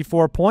is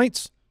 44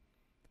 points.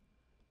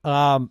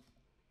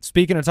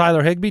 Speaking of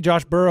Tyler Higbee, Joe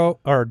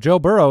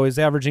Burrow is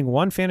averaging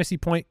 1 fantasy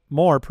point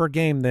more per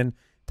game than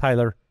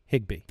Tyler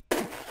Higbee.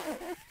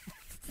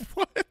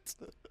 What?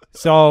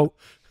 So,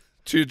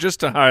 just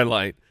to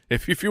highlight,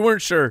 if you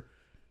weren't sure,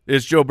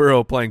 is Joe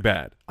Burrow playing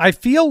bad? I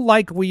feel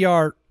like we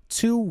are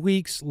 2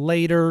 weeks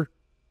later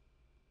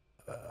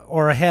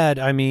or ahead,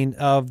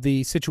 of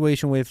the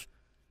situation with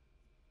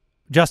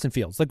Justin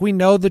Fields. Like, we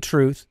know the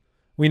truth.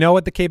 We know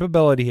what the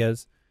capability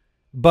is.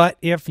 But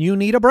if you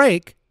need a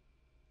break,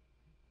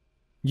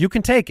 you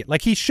can take it.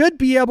 Like, he should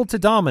be able to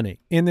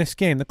dominate in this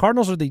game. The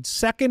Cardinals are the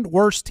second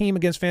worst team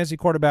against fantasy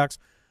quarterbacks,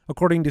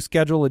 according to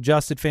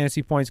schedule-adjusted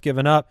fantasy points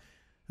given up.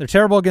 They're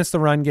terrible against the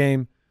run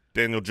game.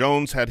 Daniel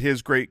Jones had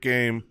his great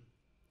game.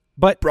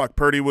 But Brock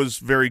Purdy was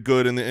very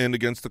good in the end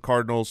against the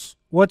Cardinals.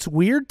 What's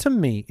weird to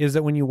me is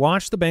that when you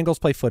watch the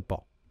Bengals play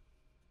football,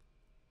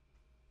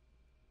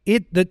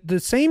 the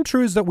same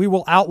truths that we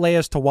will outlay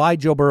as to why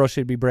Joe Burrow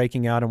should be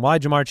breaking out and why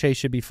Jamar Chase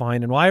should be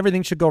fine and why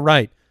everything should go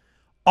right,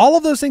 all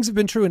of those things have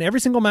been true in every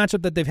single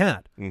matchup that they've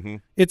had. Mm-hmm.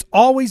 It's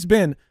always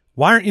been,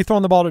 why aren't you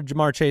throwing the ball to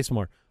Jamar Chase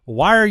more?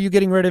 Why are you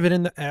getting rid of it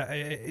in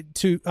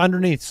to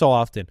underneath so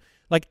often?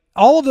 Like,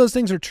 all of those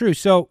things are true.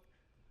 So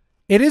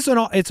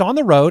it's on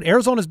the road.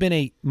 Arizona's been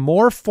a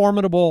more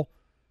formidable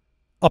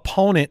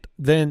opponent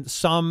than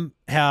some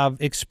have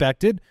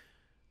expected.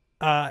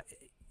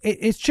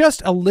 It's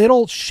just a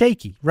little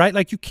shaky, right?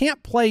 Like, you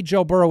can't play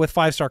Joe Burrow with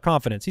 5-star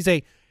confidence. He's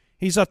a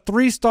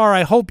 3-star.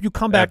 I hope you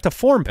come back to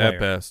form player at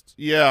best.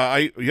 Yeah,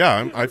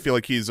 I feel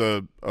like he's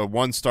a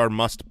 1-star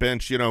must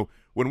bench. You know,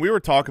 when we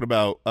were talking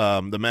about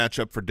the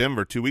matchup for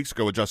Denver 2 weeks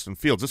ago with Justin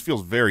Fields, this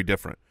feels very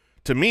different.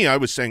 To me, I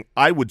was saying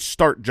I would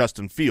start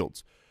Justin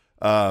Fields.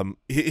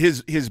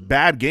 His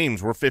bad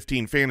games were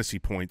 15 fantasy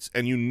points,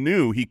 and you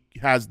knew he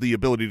has the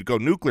ability to go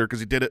nuclear because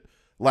he did it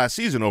last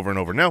season over and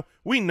over. Now,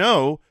 we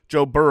know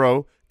Joe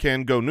Burrow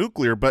can go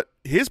nuclear, but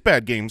his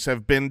bad games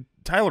have been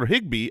Tyler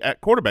Higbee at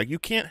quarterback. You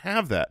can't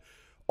have that.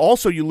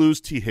 Also, you lose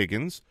T.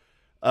 Higgins.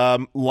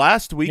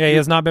 Last week, he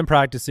has not been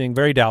practicing.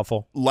 Very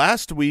doubtful.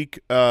 Last week,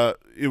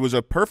 it was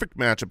a perfect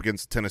matchup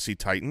against the Tennessee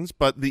Titans,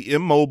 but the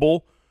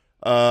immobile,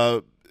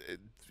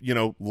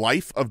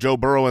 life of Joe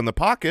Burrow in the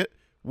pocket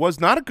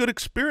was not a good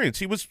experience.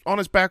 He was on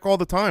his back all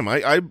the time.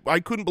 I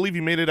couldn't believe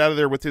he made it out of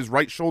there with his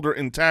right shoulder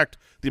intact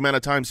the amount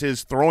of times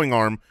his throwing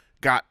arm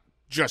got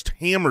just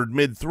hammered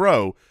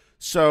mid-throw.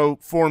 So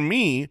for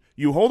me,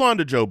 you hold on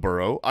to Joe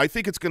Burrow. I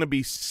think it's going to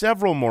be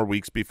several more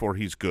weeks before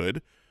he's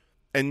good,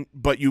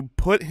 but you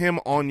put him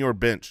on your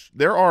bench.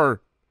 There are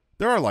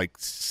like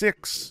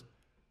 6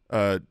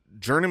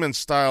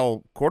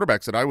 journeyman-style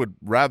quarterbacks that I would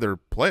rather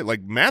play,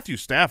 like Matthew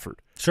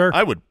Stafford. Sure.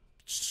 I would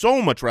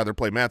so much rather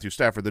play Matthew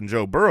Stafford than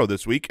Joe Burrow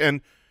this week.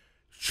 And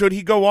should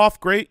he go off?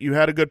 Great. You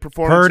had a good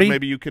performance. Purdy.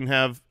 Maybe you can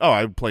have. Oh,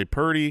 I would play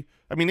Purdy.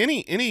 I mean,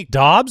 any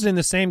Dobbs in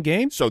the same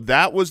game. So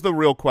that was the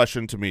real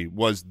question to me.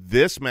 Was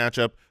this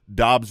matchup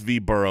Dobbs v.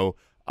 Burrow?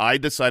 I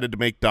decided to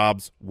make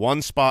Dobbs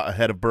one spot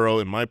ahead of Burrow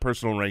in my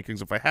personal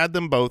rankings. If I had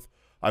them both,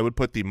 I would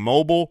put the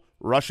mobile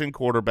rushing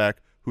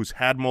quarterback who's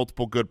had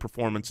multiple good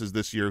performances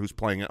this year, who's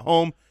playing at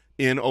home,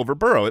 in over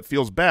Burrow. It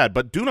feels bad,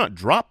 but do not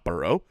drop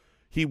Burrow.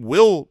 He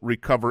will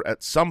recover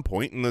at some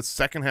point in the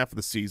second half of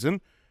the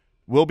season.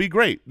 Will be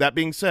great. That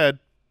being said,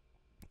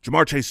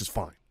 Jamar Chase is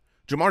fine.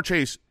 Jamar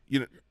Chase,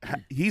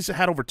 he's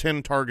had over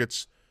 10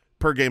 targets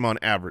per game on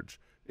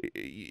average.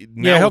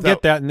 Now he'll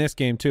get that in this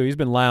game too. He's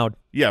been loud.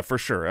 Yeah, for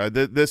sure.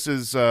 This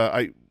is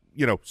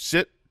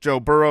sit Joe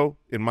Burrow.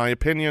 In my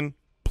opinion,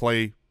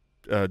 play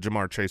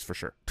Jamar Chase for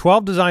sure.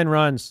 12 design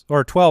runs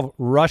or 12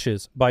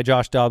 rushes by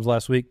Josh Dobbs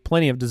last week.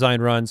 Plenty of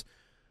design runs.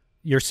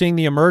 You're seeing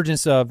the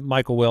emergence of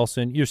Michael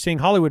Wilson. You're seeing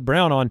Hollywood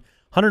Brown on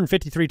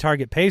 153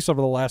 target pace over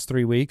the last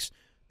 3 weeks,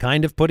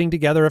 kind of putting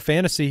together a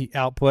fantasy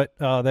output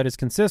that is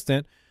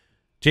consistent.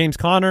 James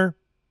Conner,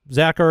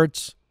 Zach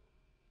Ertz,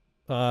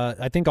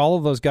 I think all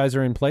of those guys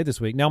are in play this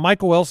week. Now,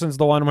 Michael Wilson's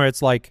the one where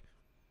it's like,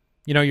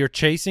 you're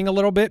chasing a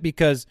little bit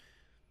because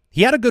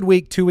he had a good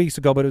week 2 weeks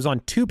ago, but it was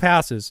on 2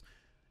 passes,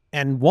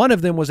 and one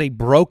of them was a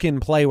broken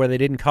play where they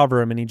didn't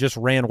cover him, and he just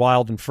ran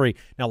wild and free.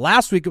 Now,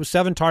 last week it was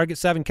 7 targets,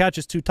 7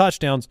 catches, 2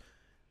 touchdowns.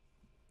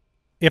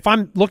 If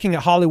I'm looking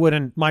at Hollywood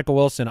and Michael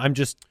Wilson, I'm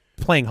just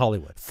playing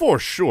Hollywood. For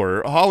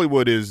sure.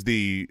 Hollywood is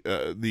the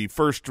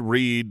first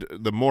read,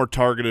 the more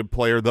targeted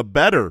player, the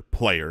better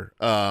player.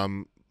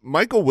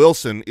 Michael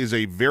Wilson is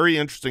a very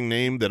interesting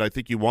name that I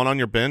think you want on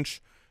your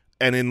bench,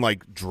 and in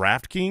like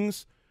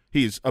DraftKings,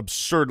 he's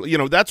absurd.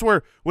 That's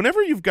where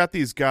whenever you've got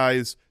these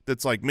guys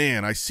that's like,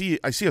 man, I see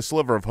a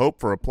sliver of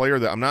hope for a player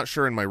that I'm not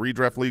sure in my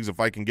redraft leagues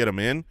if I can get him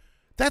in.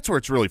 That's where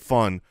it's really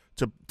fun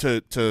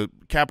to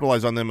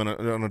capitalize on them on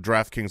a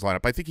DraftKings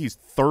lineup. I think he's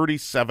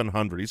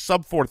 3,700. He's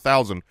sub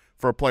 4,000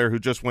 for a player who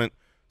just went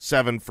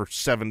 7 for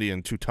 70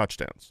 and 2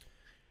 touchdowns.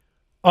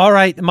 All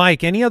right,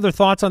 Mike, any other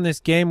thoughts on this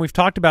game? We've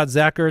talked about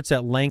Zach Ertz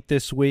at length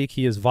this week.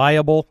 He is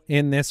viable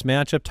in this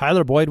matchup.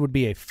 Tyler Boyd would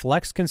be a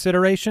flex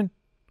consideration.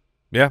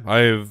 Yeah, I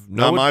have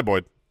not my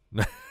Boyd.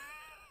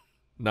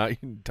 Not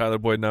Tyler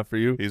Boyd, not for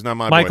you. He's not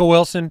my Michael Boyd.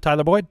 Wilson,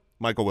 Tyler Boyd?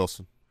 Michael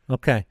Wilson.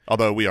 Okay.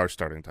 Although we are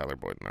starting Tyler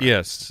Boyd now.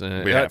 Yes.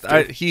 We have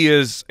to. He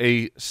is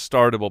a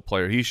startable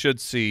player. He should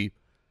see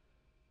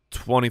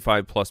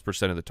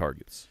 25+% of the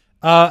targets.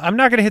 I'm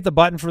not going to hit the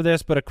button for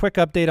this, but a quick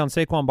update on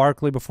Saquon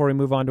Barkley before we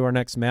move on to our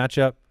next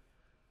matchup.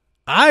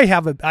 I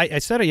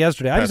said it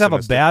yesterday. I just have a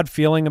bad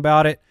feeling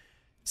about it.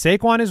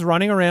 Saquon is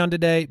running around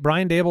today.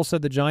 Brian Dable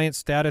said the Giants'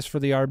 status for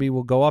the RB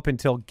will go up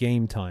until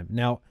game time.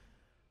 Now,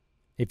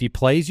 if he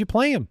plays, you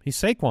play him. He's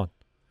Saquon.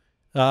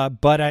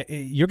 But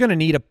you're going to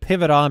need a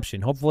pivot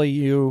option. Hopefully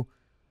you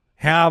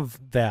have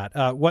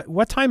that.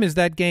 What time is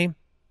that game?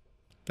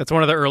 That's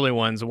one of the early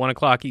ones, 1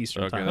 o'clock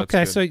Eastern time.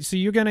 Okay, so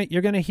you're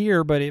gonna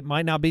hear, but it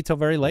might not be till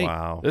very late.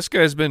 Wow. This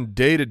guy's been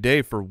day to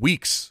day for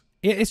weeks.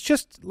 It's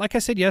just like I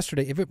said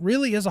yesterday. If it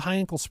really is a high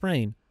ankle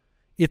sprain,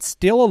 it's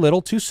still a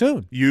little too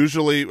soon.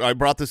 Usually, I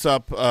brought this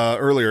up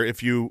earlier.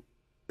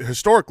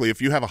 Historically,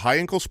 if you have a high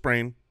ankle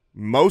sprain,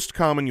 most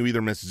common you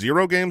either miss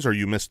 0 games or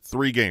you miss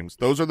 3 games.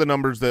 Those are the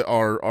numbers that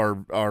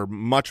are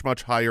much,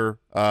 much higher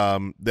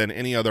than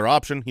any other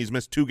option. He's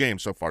missed 2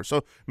 games so far.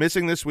 So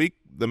missing this week,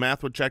 the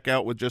math would check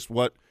out with just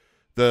what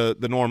the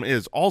norm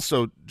is.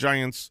 Also,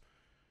 Giants,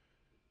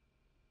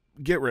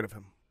 get rid of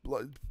him.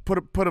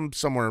 Put him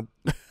somewhere.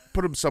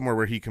 Put him somewhere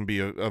where he can be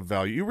of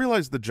value. You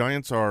realize the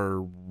Giants are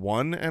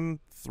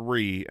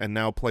 1-3 and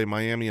now play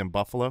Miami and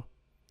Buffalo?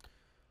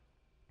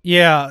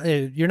 Yeah,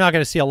 you're not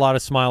going to see a lot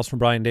of smiles from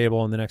Brian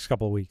Dable in the next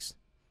couple of weeks.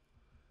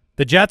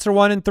 The Jets are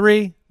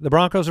 1-3. The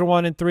Broncos are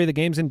 1-3. The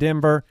game's in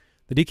Denver.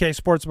 The DK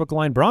Sportsbook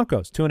line,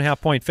 Broncos,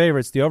 2.5-point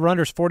favorites. The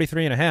over-under is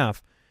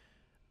 43.5.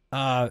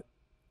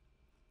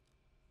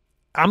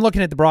 I'm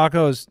looking at the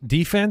Broncos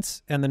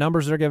defense and the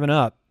numbers they're giving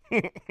up.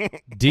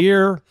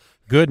 Dear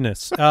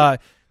goodness.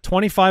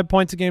 25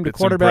 points a game to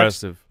quarterbacks,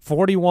 impressive.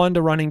 41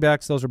 to running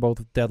backs. Those are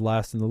both dead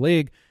last in the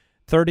league.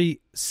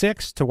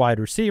 36 to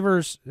wide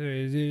receivers.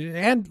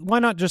 And why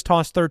not just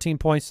toss 13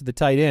 points to the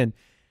tight end?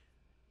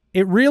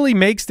 It really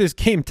makes this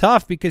game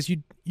tough because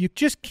you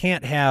just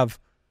can't have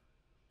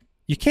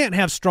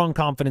strong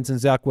confidence in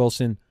Zach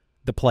Wilson,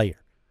 the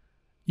player.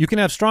 You can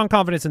have strong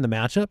confidence in the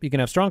matchup. You can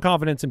have strong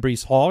confidence in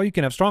Breece Hall. You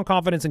can have strong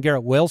confidence in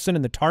Garrett Wilson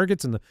and the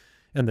targets and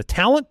the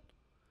talent.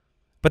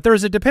 But there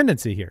is a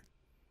dependency here.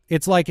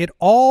 It's like it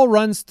all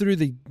runs through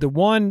the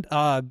one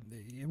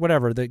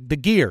the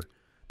gear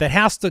that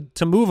has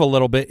to move a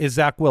little bit is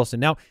Zach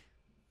Wilson. Now,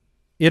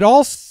 it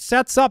all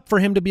sets up for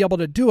him to be able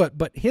to do it,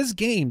 but his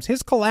games,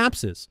 his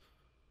collapses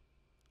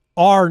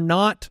are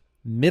not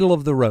middle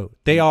of the road.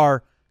 They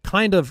are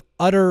kind of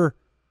utter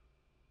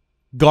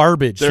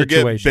garbage situations.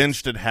 They're getting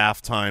benched at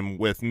halftime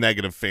with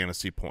negative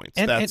fantasy points.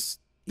 That's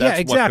yeah,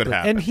 exactly. What could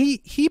happen. And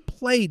he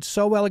played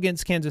so well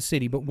against Kansas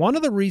City, but one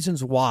of the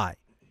reasons why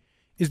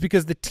is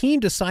because the team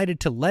decided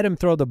to let him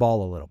throw the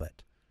ball a little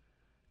bit.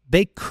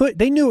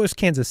 They knew it was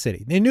Kansas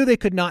City. They knew they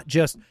could not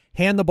just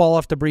hand the ball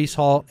off to Breece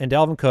Hall and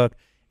Dalvin Cook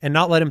and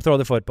not let him throw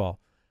the football.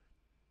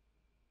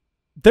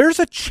 There's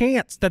a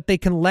chance that they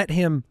can let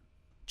him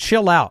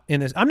chill out in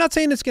this. I'm not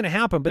saying it's going to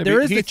happen, but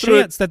there is a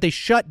chance that they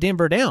shut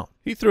Denver down.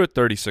 He threw it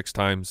 36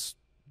 times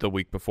the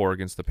week before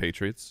against the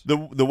Patriots.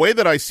 The way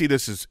that I see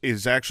this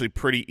is actually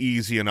pretty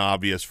easy and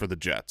obvious for the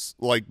Jets.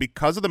 Like,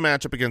 because of the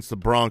matchup against the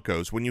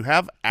Broncos, when you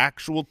have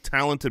actual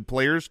talented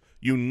players,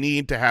 you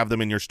need to have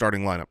them in your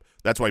starting lineup.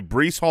 That's why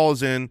Breece Hall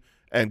is in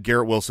and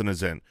Garrett Wilson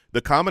is in.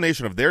 The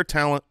combination of their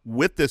talent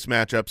with this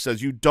matchup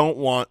says you don't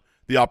want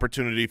the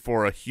opportunity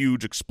for a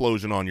huge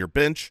explosion on your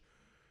bench.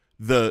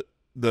 The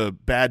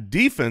bad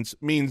defense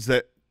means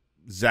that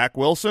Zach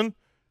Wilson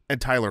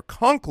and Tyler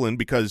Conklin,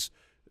 because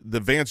the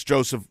Vance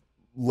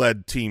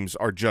Joseph-led teams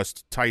are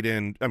just tight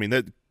end. I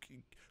mean,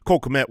 Cole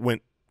Kmet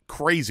went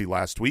crazy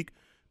last week.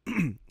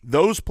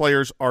 Those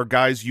players are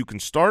guys you can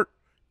start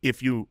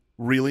if you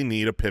really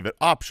need a pivot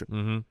option.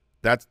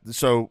 Mm-hmm.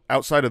 So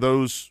outside of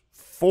those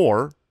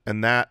four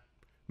and that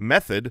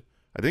method,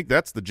 I think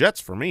that's the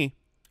Jets for me.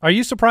 Are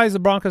you surprised the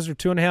Broncos are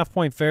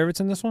 2.5-point favorites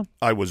in this one?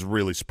 I was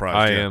really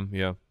surprised. I am,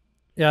 yeah.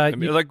 Yeah, I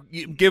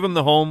mean, give them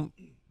the home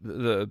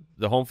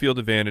field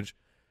advantage,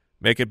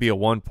 make it be a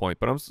 1 point.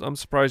 But I'm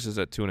surprised it's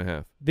at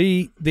 2.5.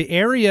 The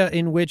area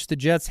in which the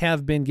Jets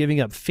have been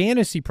giving up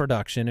fantasy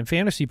production and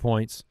fantasy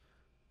points,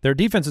 their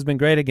defense has been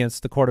great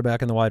against the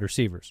quarterback and the wide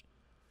receivers.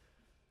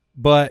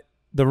 But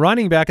the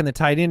running back and the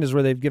tight end is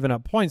where they've given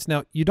up points.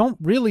 Now, you don't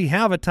really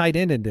have a tight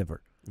end in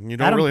Denver. You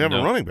don't really have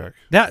a running back.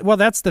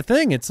 That's the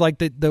thing. It's like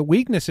the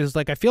weakness is,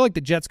 like, I feel like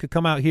the Jets could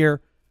come out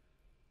here,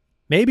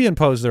 maybe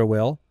impose their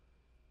will.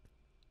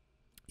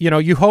 You know,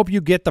 you hope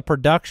you get the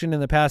production in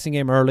the passing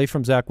game early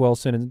from Zach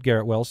Wilson and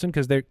Garrett Wilson,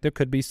 because there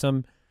could be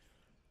some,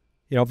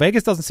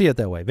 Vegas doesn't see it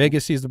that way.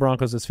 Vegas sees the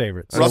Broncos as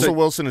favorites. Russell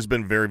Wilson has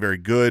been very, very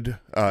good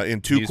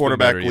in two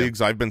quarterback leagues.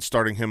 Yeah. I've been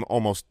starting him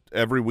almost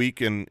every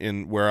week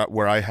in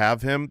where I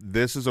have him.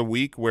 This is a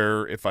week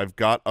where if I've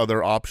got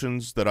other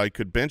options that I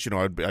could bench,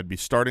 I'd be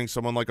starting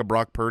someone like a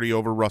Brock Purdy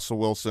over Russell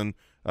Wilson,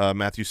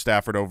 Matthew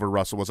Stafford over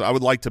Russell Wilson. I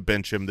would like to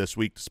bench him this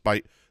week,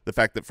 despite the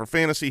fact that for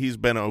fantasy he's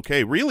been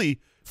okay.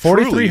 Really,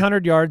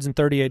 4,300 yards and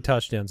 38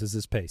 touchdowns is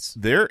his pace.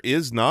 There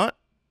is not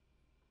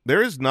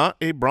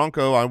a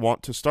Bronco I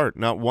want to start,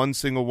 not one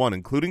single one,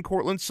 including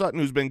Cortland Sutton,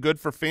 who's been good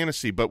for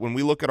fantasy. But when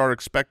we look at our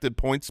expected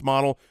points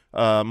model,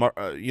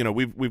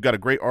 we've got a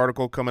great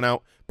article coming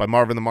out by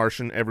Marvin the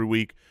Martian every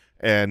week,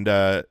 and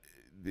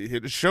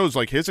it shows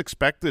like his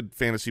expected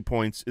fantasy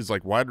points is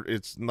like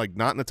it's like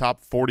not in the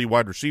top 40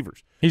 wide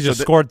receivers. He's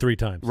just scored 3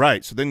 times,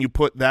 right? So then you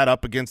put that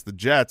up against the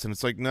Jets, and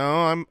it's like,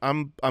 no,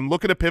 I'm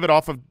looking to pivot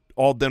off of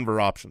all Denver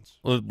options.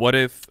 Well, what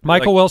if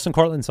Michael Wilson,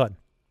 Cortland Sutton?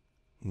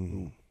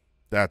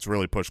 That's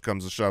really push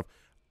comes to shove.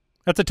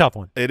 That's a tough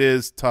one. It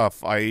is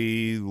tough. I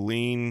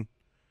lean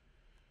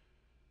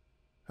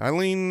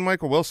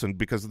Michael Wilson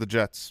because of the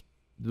Jets.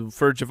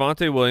 For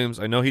Javonte Williams,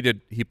 I know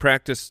he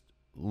practiced,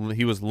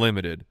 he was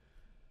limited.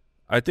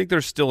 I think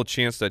there's still a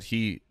chance that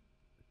he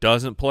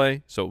doesn't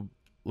play. So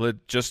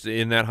just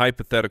in that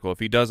hypothetical, if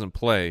he doesn't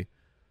play,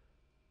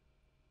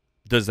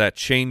 does that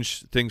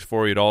change things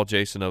for you at all,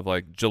 Jason, of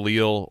like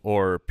Jaleel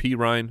or P.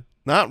 Ryan?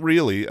 Not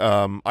really.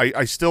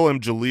 I still am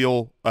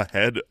Jaleel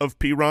ahead of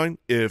P. Ryan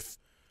if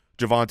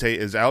Javonte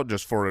is out,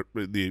 just for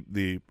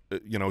the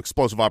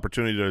explosive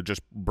opportunity to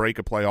just break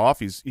a play off.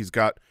 He's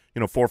got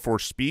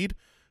 4.4 speed,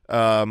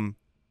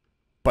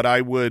 but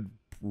I would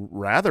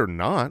rather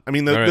not. I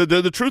mean,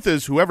 the truth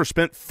is, whoever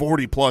spent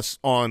 40+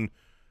 on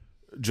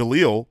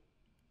Jaleel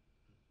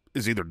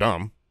is either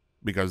dumb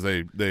because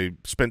they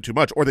spent too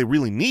much, or they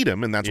really need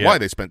him, and that's why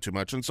they spent too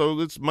much. And so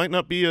this might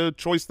not be a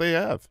choice they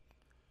have.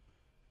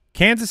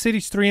 Kansas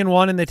City's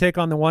 3-1, and they take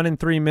on the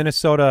 1-3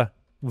 Minnesota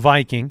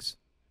Vikings.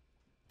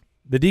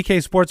 The DK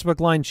Sportsbook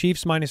line,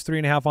 Chiefs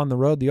 -3.5 on the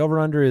road. The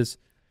over/under is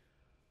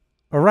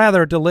a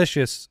rather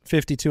delicious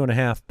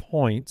 52.5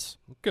 points.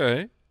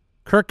 Okay.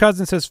 Kirk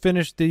Cousins has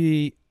finished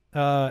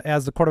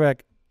as the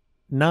quarterback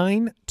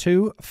 9,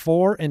 2,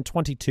 4, and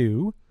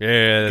 22.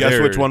 Yeah.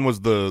 Guess which one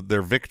was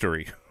their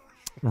victory?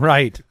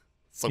 Right.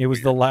 So it was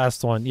weird. the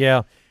last one.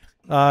 Yeah.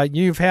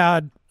 You've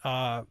had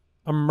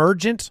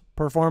emergent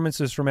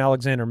performances from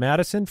Alexander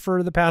Madison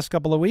for the past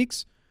couple of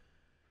weeks.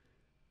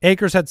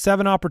 Akers had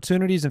 7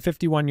 opportunities and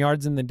 51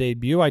 yards in the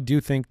debut. I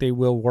do think they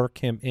will work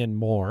him in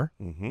more.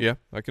 Mm-hmm. Yeah,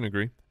 I can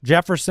agree.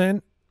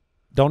 Jefferson,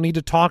 don't need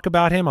to talk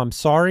about him. I'm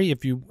sorry.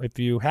 If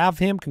you have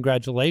him,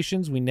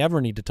 congratulations. We never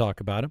need to talk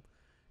about him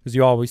because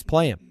you always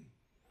play him.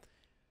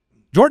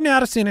 Jordan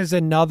Addison is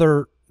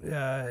another,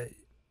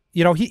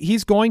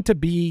 he's going to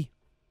be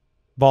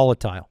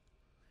volatile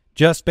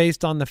just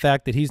based on the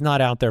fact that he's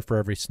not out there for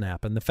every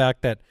snap and the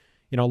fact that,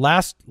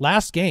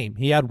 last game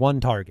he had 1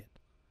 target.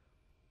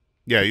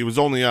 Yeah, he was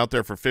only out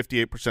there for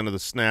 58% of the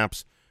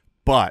snaps,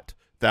 but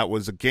that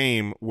was a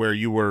game where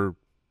you were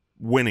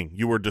winning.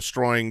 You were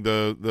destroying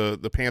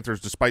the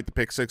Panthers despite the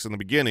pick 6 in the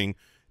beginning,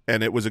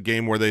 and it was a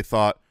game where they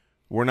thought,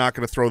 we're not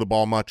going to throw the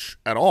ball much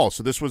at all.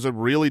 So this was a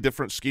really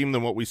different scheme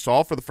than what we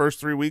saw for the first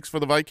 3 weeks for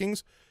the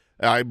Vikings.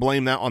 I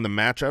blame that on the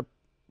matchup,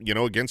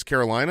 against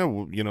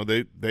Carolina.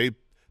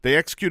 They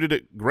executed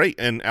it great,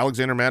 and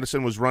Alexander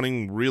Mattison was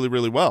running really,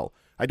 really well.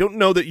 I don't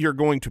know that you're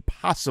going to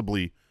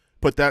possibly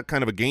put that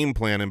kind of a game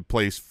plan in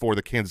place for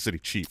the Kansas City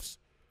Chiefs.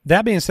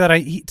 That being said,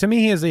 to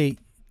me,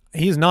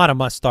 he's not a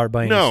must start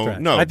by any stretch.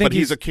 No, I think but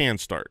he's a can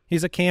start.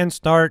 He's a can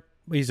start.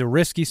 He's a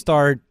risky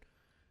start.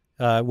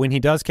 When he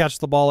does catch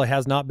the ball, it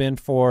has not been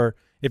for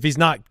 – if he's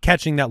not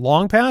catching that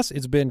long pass,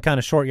 it's been kind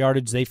of short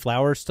yardage, Zay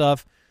Flowers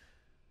stuff.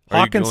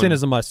 Hawkinson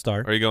is a must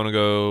start. Are you going to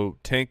go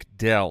Tank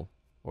Dell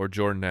or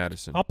Jordan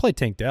Addison? I'll play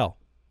Tank Dell.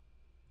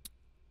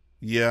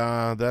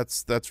 Yeah,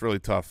 that's really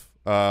tough.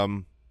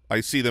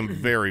 I see them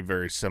very,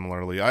 very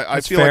similarly. I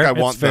It's feel fair. like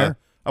It's fair.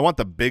 I want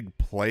the big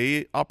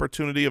play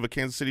opportunity of a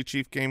Kansas City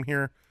Chief game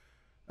here.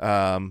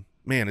 Man,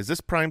 is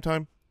this prime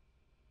time?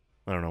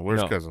 I don't know.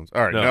 Where's No. Cousins?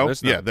 All right, No, no,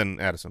 it's not. yeah, then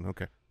Addison.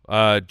 Okay,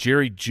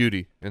 Jerry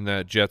Jeudy in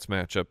that Jets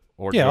matchup.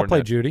 Or Yeah, I'll Jordan play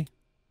Addison. Judy.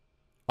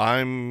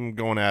 I'm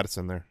going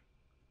Addison there.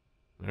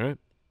 All right.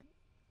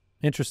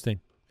 Interesting.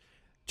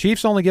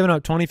 Chiefs only giving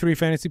up 23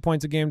 fantasy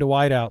points a game to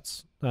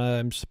wideouts.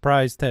 I'm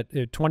surprised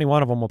that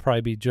 21 of them will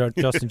probably be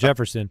Justin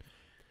Jefferson.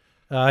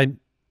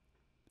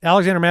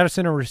 Alexander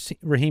Mattison or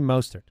Raheem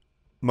Mostert?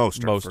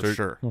 Mostert for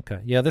sure.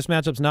 Okay. Yeah, this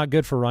matchup's not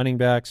good for running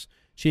backs.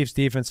 Chiefs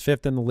defense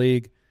 5th in the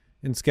league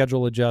in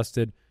schedule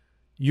adjusted.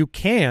 You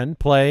can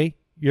play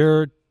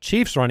your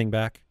Chiefs running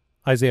back,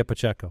 Isaiah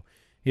Pacheco.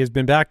 He has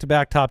been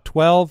back-to-back top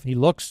 12. He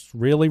looks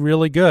really,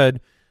 really good.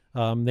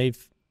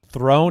 They've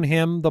thrown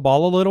him the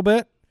ball a little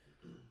bit.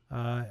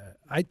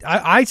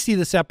 I see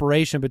the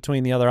separation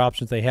between the other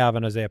options they have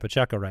and Isaiah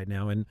Pacheco right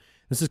now, and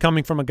this is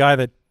coming from a guy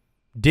that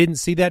didn't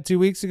see that 2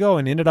 weeks ago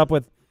and ended up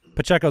with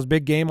Pacheco's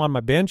big game on my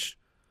bench.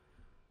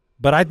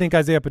 But I think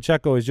Isaiah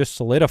Pacheco is just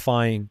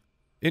solidifying.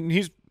 And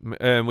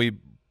we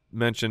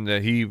mentioned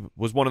that he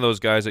was one of those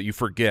guys that you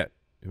forget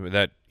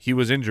that he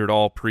was injured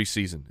all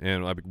preseason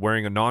and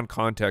wearing a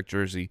non-contact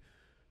jersey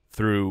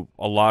through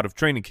a lot of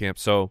training camp.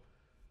 So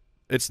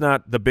it's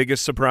not the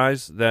biggest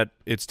surprise that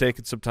it's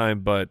taken some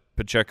time, but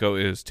Pacheco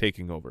is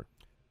taking over.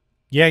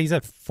 Yeah, he's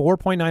at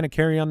 4.9 a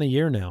carry on the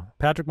year now.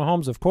 Patrick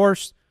Mahomes, of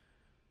course.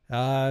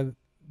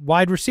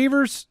 Wide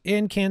receivers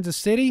in Kansas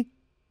City.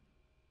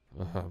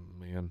 Oh,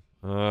 man.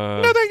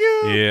 No, thank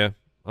you. Yeah.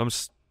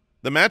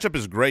 The matchup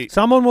is great.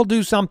 Someone will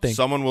do something.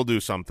 Someone will do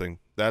something.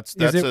 That's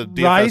Is it a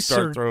DFS Rice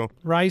start or throw.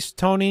 Rice,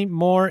 Tony,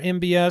 Moore,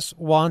 MBS,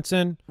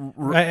 Watson,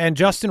 and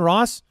Justin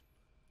Ross?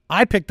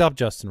 I picked up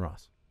Justin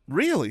Ross.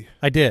 Really?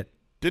 I did.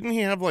 Didn't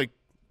he have like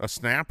a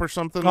snap or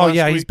something? Oh, last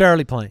yeah, week? he's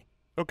barely playing.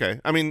 Okay.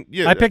 I mean,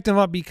 yeah. I picked him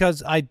up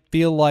because I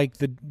feel like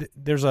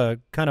there's a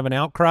kind of an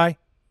outcry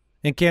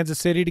in Kansas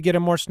City to get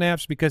him more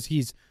snaps because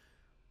he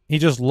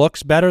just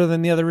looks better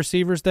than the other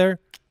receivers there.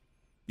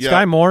 Yeah.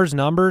 Sky Moore's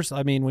numbers,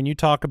 I mean, when you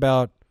talk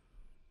about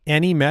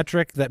any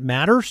metric that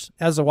matters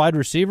as a wide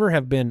receiver,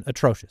 have been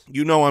atrocious.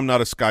 You know I'm not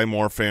a Sky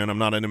Moore fan. I'm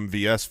not an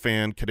MVS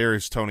fan.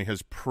 Kadarius Toney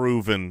has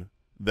proven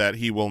that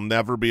he will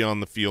never be on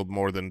the field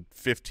more than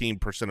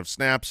 15% of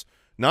snaps.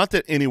 Not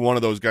that any one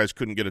of those guys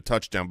couldn't get a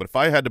touchdown, but if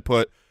I had to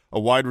put a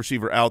wide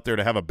receiver out there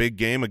to have a big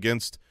game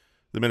against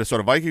the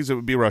Minnesota Vikings, it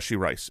would be Rashee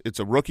Rice. It's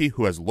a rookie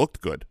who has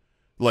looked good.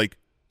 Like,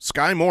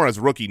 Sky Moore as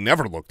a rookie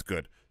never looked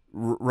good.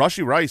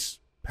 Rashee Rice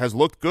has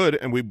looked good,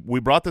 and we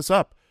brought this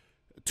up.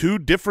 2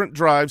 different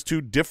drives, 2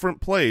 different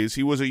plays.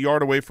 He was a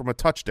yard away from a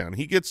touchdown.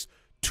 He gets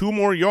 2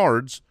 more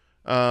yards.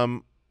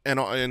 And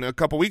a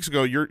couple weeks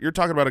ago, you're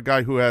talking about a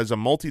guy who has a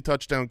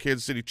multi-touchdown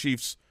Kansas City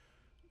Chiefs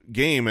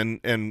game,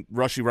 and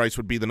Rashee Rice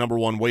would be the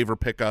 #1 waiver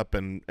pickup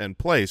and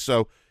play.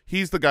 So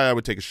he's the guy I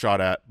would take a shot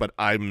at, but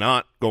I'm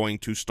not going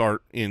to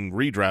start in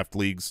redraft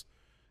leagues,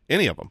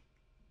 any of them.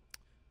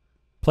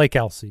 Play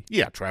Kelsey.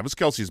 Yeah, Travis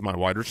Kelce is my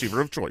wide receiver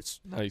of choice.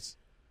 Nice.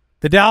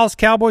 The Dallas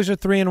Cowboys are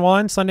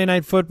 3-1. Sunday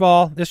Night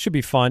Football. This should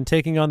be fun.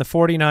 Taking on the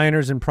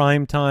 49ers in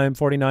prime time.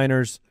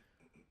 49ers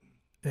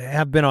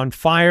have been on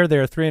fire.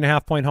 They're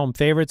 3.5-point home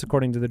favorites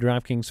according to the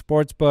DraftKings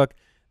Sportsbook.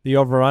 The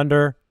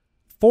over-under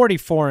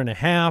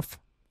 44.5.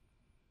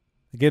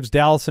 It gives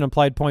Dallas an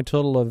implied point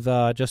total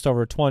of just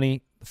over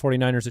 20. The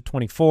 49ers at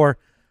 24.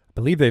 I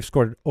believe they've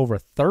scored over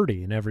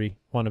 30 in every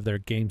one of their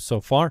games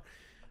so far.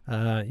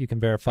 You can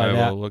verify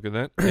that. I will look at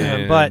that.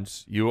 And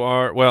But you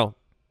are, well,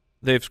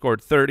 they've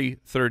scored 30,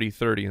 30,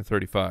 30, and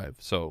 35.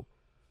 So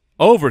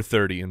over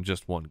 30 in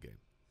just one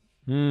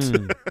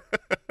game.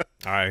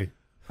 I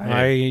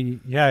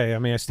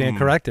stand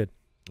corrected.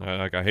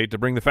 I hate to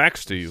bring the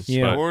facts to you.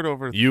 Yeah. But Scored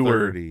over you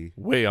 30.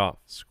 were way off.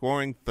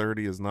 Scoring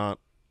 30 is not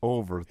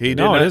over 30. He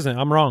did No, not. it isn't.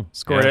 I'm wrong.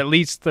 Scored Yeah. at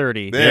least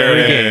 30 There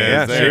every it game. is.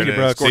 Yeah, There thank it you, is.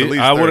 bro. Scored at See,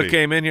 least I would 30. have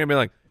came in here and be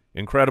like,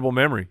 incredible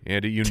memory,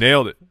 Andy. You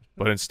nailed it.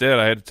 But instead,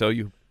 I had to tell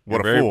you,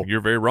 What you're a fool.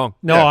 You're very wrong.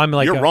 No, Yeah, I'm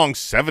like you're wrong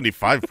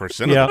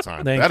 75% Yeah, of the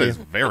time. thank That you. is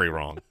very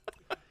wrong.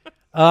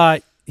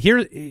 Here,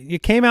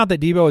 it came out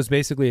that Debo was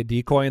basically a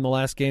decoy in the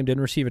last game,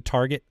 didn't receive a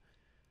target,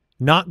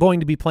 not going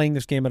to be playing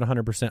this game at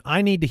 100%.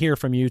 I need to hear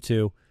from you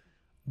two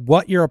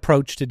what your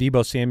approach to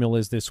Debo Samuel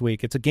is this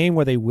week. It's a game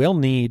where they will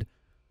need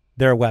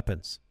their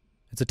weapons.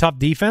 It's a tough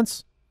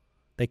defense.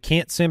 They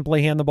can't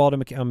simply hand the ball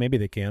to maybe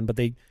they can, but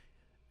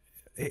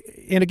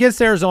and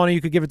against Arizona,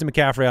 you could give it to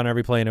McCaffrey on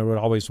every play, and it would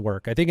always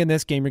work. I think in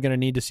this game, you're going to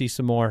need to see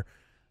some more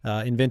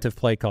inventive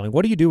play calling.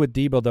 What do you do with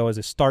Debo, though, as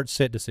a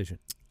start-sit decision?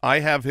 I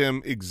have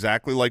him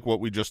exactly like what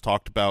we just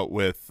talked about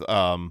with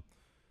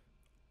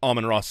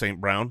Amon-Ra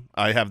St. Brown.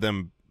 I have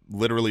them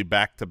literally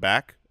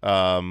back-to-back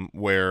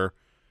where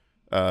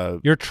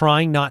you're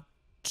trying not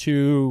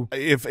to –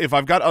 If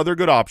I've got other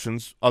good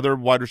options, other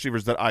wide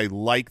receivers that I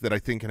like that I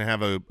think can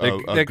have a they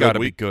good got to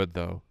week. be good,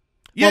 though.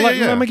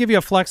 Let me give you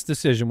a flex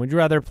decision. Would you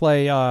rather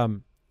play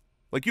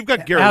like you've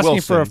got Garrett asking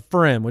Wilson. for a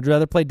friend. Would you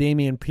rather play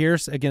Dameon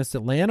Pierce against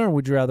Atlanta, or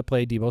would you rather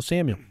play Deebo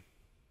Samuel?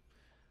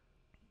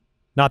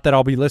 Not that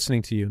I'll be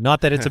listening to you.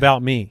 Not that it's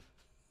about me.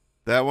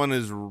 That one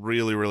is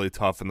really, really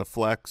tough in the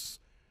flex.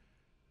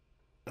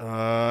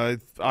 I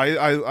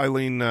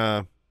lean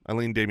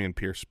Dameon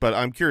Pierce, but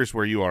I'm curious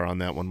where you are on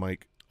that one,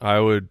 Mike. I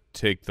would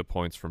take the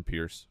points from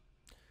Pierce.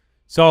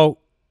 So,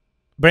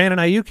 Brandon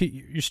Ayuk,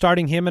 you're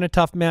starting him in a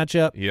tough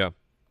matchup. Yeah.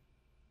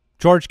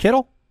 George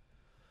Kittle?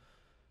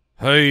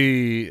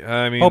 Hey,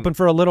 I mean, hoping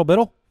for a little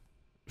biddle?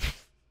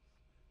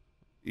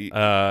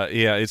 Yeah,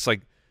 it's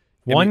like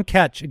one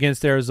catch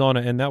against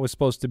Arizona, and that was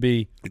supposed to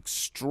be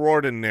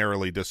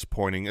extraordinarily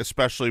disappointing,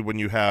 especially when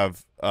you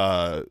have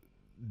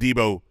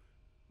Debo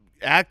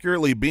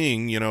accurately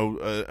being,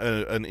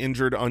 an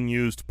injured,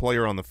 unused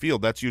player on the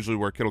field. That's usually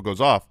where Kittle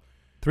goes off.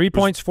 3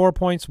 points, 4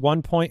 points,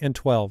 1 point, and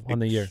 12 on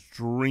the year.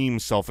 Extreme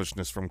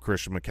selfishness from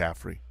Christian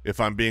McCaffrey.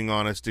 If I'm being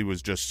honest, he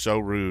was just so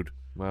rude.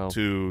 Well,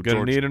 to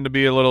gonna need him to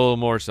be a little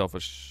more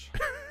selfish.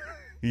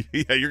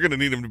 Yeah, you're gonna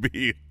need him to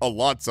be a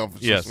lot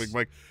selfish yes. this week,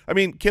 Mike. I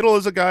mean, Kittle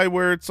is a guy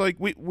where it's like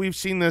we've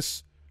seen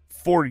this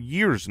for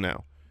years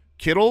now.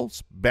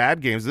 Kittle's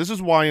bad games. This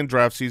is why in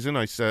draft season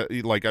I said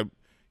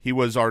he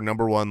was our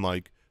number one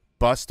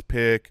bust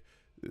pick.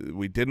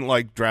 We didn't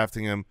like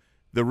drafting him.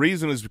 The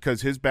reason is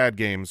because his bad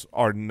games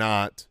are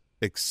not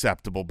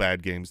acceptable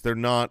bad games. They're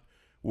not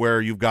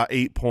where you've got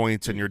 8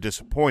 points and you're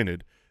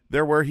disappointed.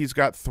 They're where he's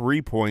got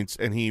 3 points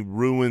and he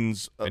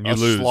ruins a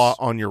slot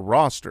on your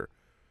roster.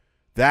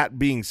 That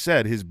being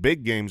said, his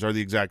big games are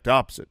the exact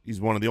opposite. He's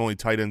one of the only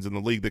tight ends in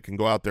the league that can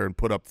go out there and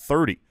put up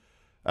 30.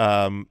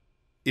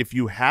 If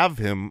you have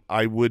him,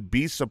 I would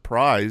be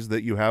surprised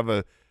that you have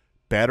a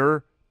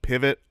better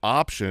pivot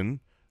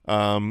option.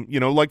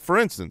 Like for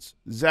instance,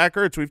 Zach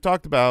Ertz, we've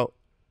talked about.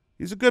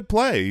 He's a good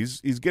play.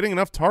 He's getting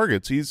enough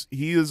targets.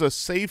 He is a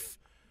safe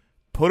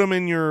put him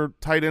in your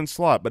tight end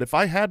slot. But if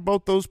I had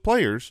both those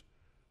players,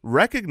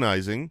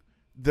 recognizing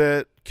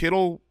that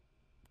Kittle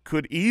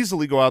could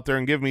easily go out there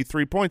and give me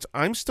 3 points,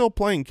 I'm still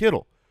playing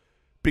Kittle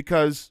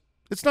because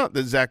it's not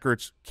that Zach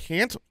Ertz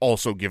can't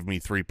also give me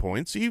 3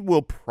 points. He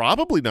will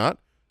probably not.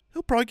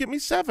 He'll probably get me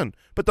 7.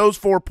 But those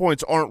 4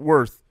 points aren't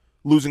worth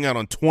losing out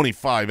on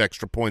 25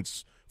 extra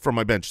points from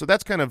my bench. So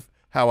that's kind of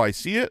how I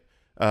see it.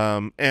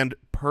 And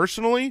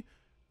personally,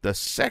 the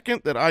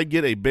second that I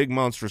get a big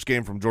monstrous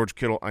game from George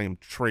Kittle, I am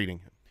trading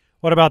him.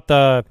 What about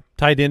the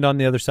tight end on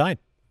the other side?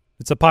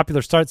 It's a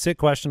popular start-sit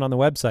question on the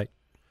website.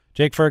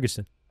 Jake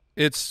Ferguson.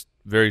 It's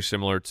very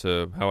similar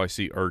to how I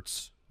see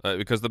Ertz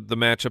because the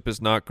matchup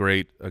is not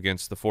great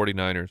against the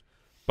 49ers,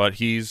 but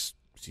he's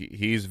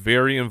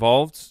very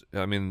involved.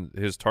 I mean,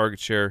 his target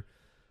share,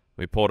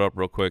 let me pull it up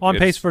real quick. On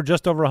pace for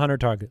just over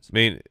 100 targets. I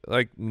mean,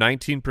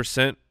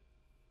 19%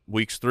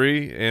 weeks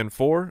 3 and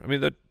 4. I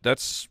mean,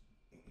 that's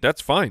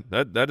fine.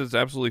 That is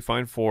absolutely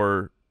fine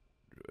for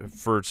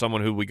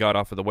someone who we got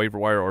off of the waiver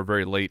wire or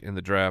very late in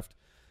the draft.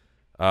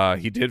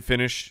 He did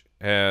finish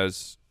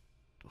as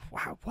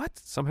what?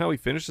 Somehow he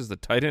finishes the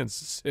tight end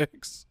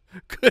 6.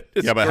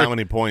 Goodness. Yeah, but how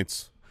many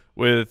points?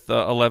 With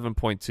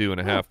 11.2 and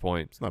a half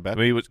points. It's not bad.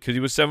 I mean, he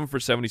was 7 for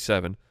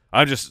 77.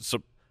 I'm just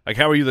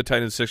how are you the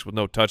tight end 6 with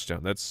no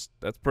touchdown? That's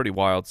pretty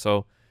wild.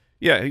 So,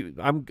 yeah,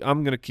 I'm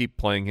gonna keep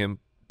playing him.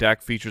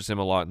 Dak features him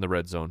a lot in the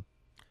red zone.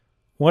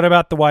 What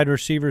about the wide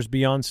receivers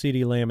beyond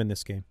CeeDee Lamb in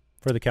this game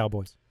for the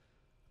Cowboys?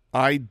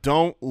 I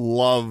don't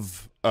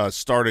love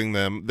starting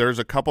them. There's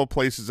a couple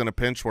places in a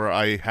pinch where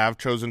I have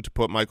chosen to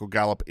put Michael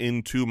Gallup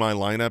into my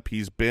lineup.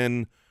 He's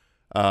been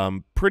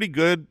pretty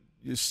good.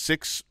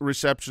 6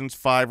 receptions,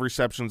 5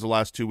 receptions the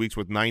last 2 weeks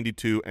with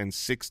 92 and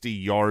 60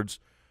 yards.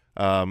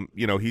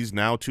 He's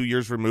now 2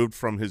 years removed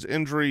from his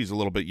injury. He's a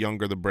little bit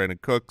younger than Brandon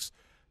Cooks.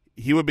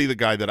 He would be the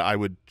guy that I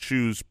would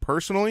choose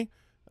personally,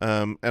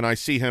 and I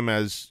see him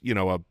as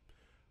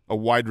a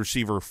wide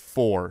receiver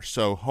 4.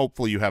 So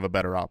hopefully you have a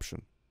better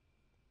option.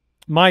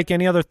 Mike,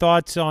 any other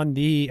thoughts on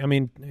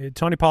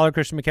Tony Pollard,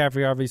 Christian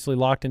McCaffrey obviously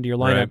locked into your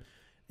lineup. Right.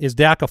 Is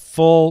Dak a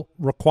full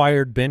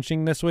required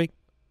benching this week?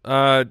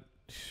 I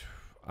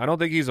don't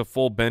think he's a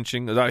full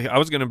benching. I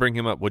was going to bring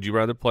him up. Would you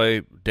rather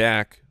play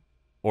Dak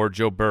or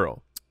Joe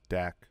Burrow?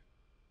 Dak.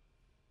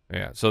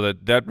 Yeah, so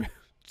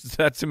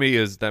that to me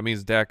that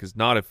means Dak is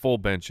not a full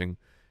benching.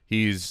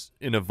 He's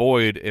in a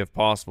void if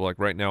possible. Like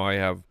right now I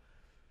have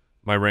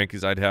my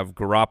rankings. I'd have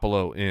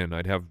Garoppolo in.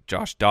 I'd have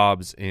Josh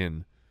Dobbs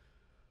in.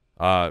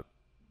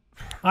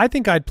 I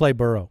think I'd play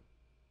Burrow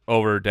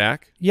over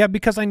Dak. Yeah,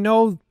 because I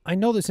know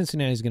that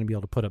Cincinnati is going to be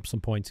able to put up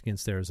some points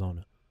against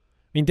Arizona.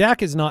 I mean,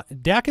 Dak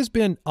has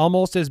been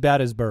almost as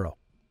bad as Burrow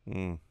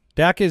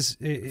Dak is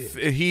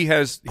he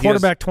has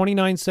quarterback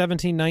 29,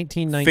 17,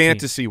 19, 19.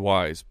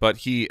 Fantasy-wise, but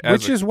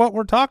which is what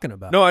we're talking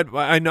about. No,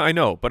 I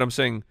know, but I'm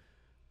saying,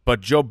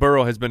 but Joe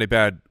Burrow has been a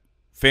bad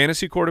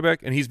fantasy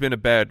quarterback, and he's been a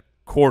bad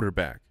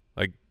quarterback.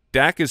 Like,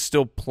 Dak is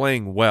still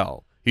playing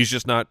well. He's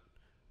just not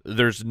 –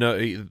 there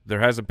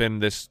hasn't been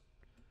this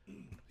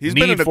He's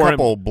need been in a for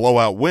couple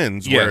blowout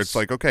wins Yes. where it's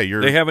like, okay,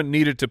 they haven't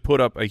needed to put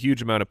up a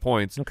huge amount of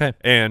points. Okay.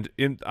 And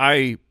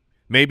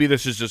maybe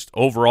this is just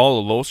overall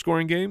a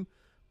low-scoring game,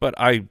 but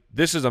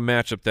this is a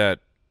matchup that,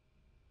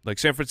 like,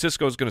 San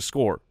Francisco is going to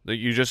score. That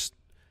you just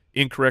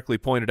incorrectly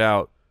pointed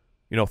out,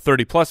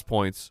 30-plus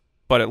points,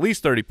 but at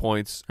least 30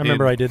 points. I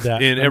remember I did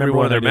that. In every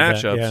one of their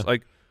matchups. Yeah.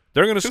 Like,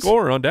 they're going to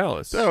score on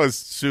Dallas. That was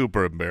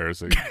super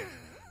embarraing.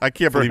 I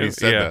can't believe he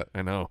said that.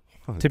 I know.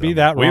 To be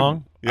that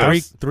wrong,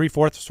 yes.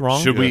 three-fourths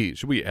wrong. Should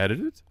we edit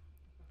it?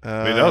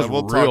 That was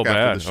we'll real talk after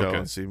bad. the show Okay.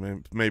 and see.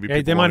 Maybe Yeah,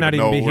 people they might won't not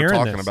even know be what we're hearing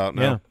talking this. about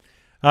now.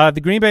 Yeah.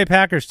 The Green Bay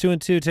Packers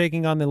 2-2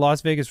 taking on the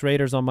Las Vegas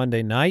Raiders on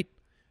Monday night.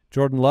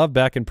 Jordan Love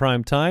back in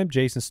prime time.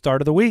 Jason,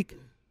 start of the week.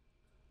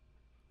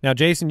 Now,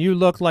 Jason, you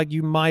look like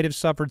you might have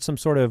suffered some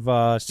sort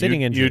of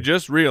sitting injury. You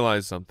just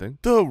realized something.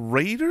 The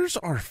Raiders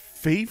are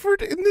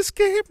favored in this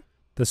game?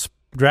 The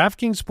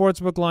DraftKings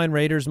Sportsbook line,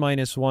 Raiders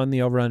 -1.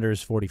 The over-under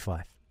is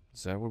 45.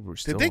 Is that what we're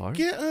still Did they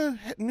get a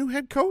new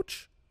head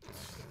coach?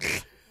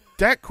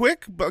 That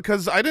quick?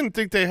 Because I didn't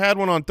think they had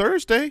one on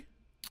Thursday.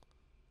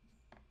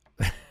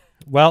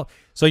 Well,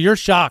 so you're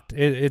shocked.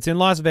 It's in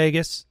Las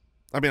Vegas.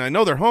 I mean, I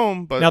know they're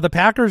home, but Now, the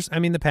Packers.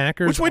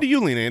 Which which way do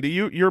you lean, Andy?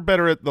 You're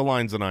better at the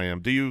lines than I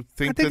am. Do you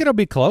think? I think it'll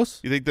be close.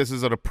 You think this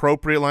is an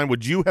appropriate line?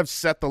 Would you have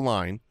set the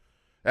line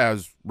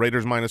as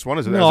Raiders -1?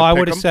 Is it? No, I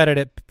would have set it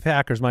at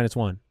Packers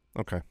 -1.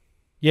 Okay.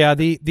 Yeah.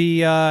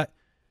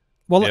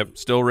 Well, Yep,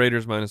 still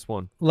Raiders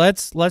 -1.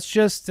 let's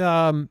just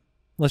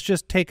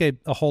take a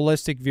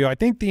holistic view. I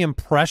think the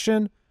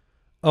impression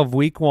of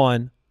Week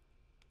 1,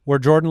 where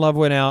Jordan Love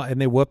went out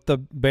and they whooped the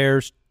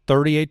Bears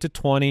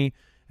 38-20,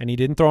 and he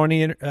didn't throw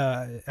any.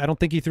 I don't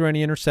think he threw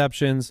any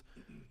interceptions,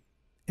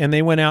 and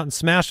they went out and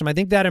smashed them. I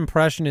think that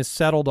impression is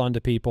settled onto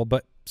people.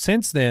 But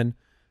since then,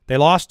 they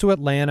lost to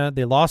Atlanta,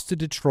 they lost to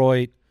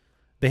Detroit.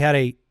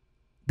 They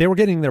were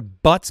getting their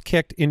butts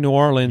kicked in New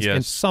Orleans,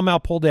 and somehow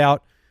pulled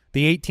out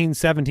the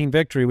 18-17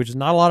 victory, which is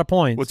not a lot of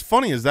points. What's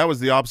funny is that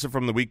was the opposite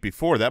from the week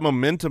before. That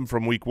momentum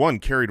from Week 1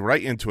 carried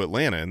right into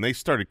Atlanta, and they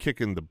started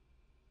kicking the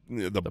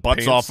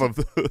butts pants? off of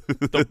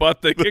the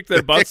butt. They kicked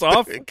their butts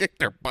off. They kicked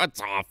their butts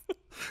off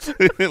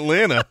in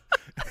Atlanta,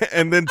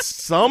 and then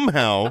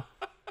somehow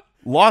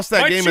lost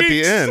that game cheeks. at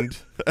the end.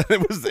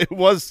 It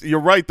was. You're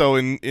right though.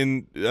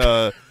 In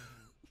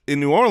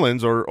New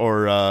Orleans, or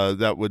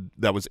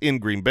that was in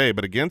Green Bay,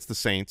 but against the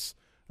Saints.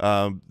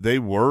 They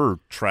were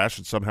trash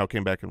and somehow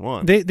came back and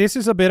won. This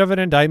is a bit of an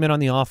indictment on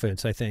the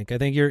offense, I think. I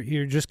think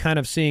you're just kind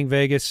of seeing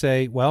Vegas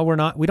say, well,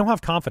 we don't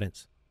have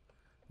confidence.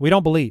 We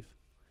don't believe.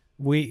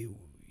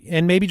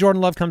 And maybe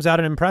Jordan Love comes out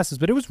and impresses,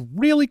 but it was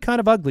really kind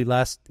of ugly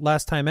last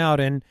time out.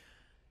 And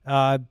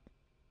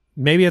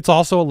maybe it's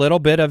also a little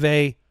bit of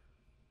a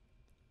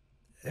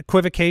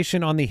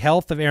equivocation on the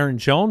health of Aaron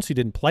Jones, who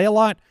didn't play a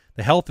lot,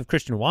 the health of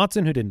Christian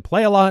Watson, who didn't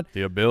play a lot.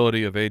 The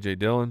ability of A.J.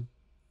 Dillon.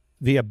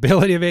 The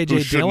ability of Who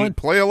A.J. shouldn't Dillon.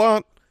 play a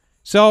lot.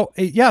 So,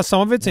 yeah,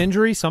 some of it's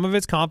injury, some of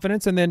it's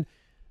confidence. And then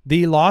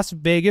the Las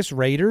Vegas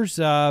Raiders,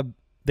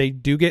 they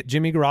do get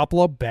Jimmy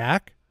Garoppolo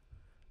back.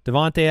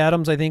 Devontae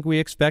Adams, I think we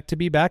expect to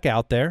be back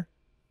out there.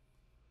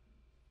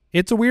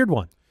 It's a weird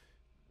one.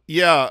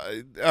 Yeah,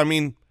 I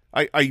mean,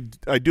 I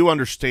do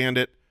understand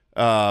it.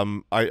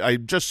 I'm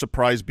just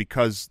surprised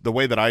because the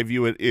way that I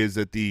view it is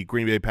that the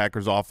Green Bay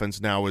Packers offense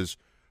now is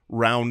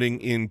rounding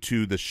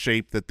into the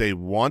shape that they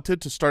wanted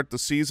to start the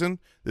season,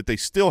 that they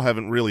still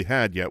haven't really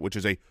had yet, which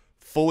is a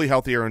fully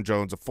healthy Aaron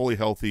Jones, a fully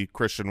healthy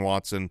Christian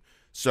Watson.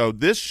 So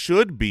this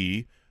should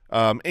be,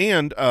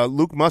 and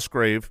Luke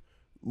Musgrave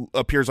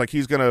appears like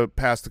he's going to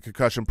pass the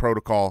concussion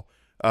protocol.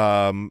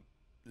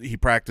 He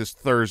practiced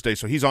Thursday,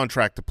 so he's on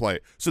track to play.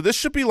 So this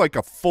should be like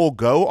a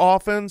full-go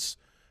offense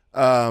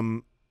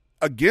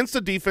against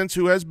a defense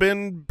who has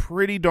been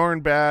pretty darn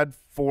bad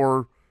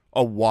for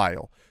a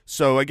while.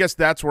 So I guess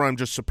that's where I'm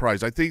just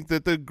surprised. I think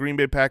that the Green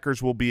Bay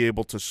Packers will be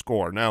able to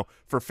score. Now,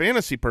 for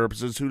fantasy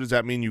purposes, who does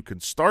that mean you can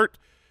start?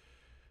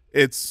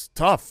 It's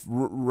tough.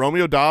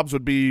 Romeo Doubs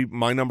would be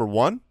my number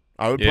one.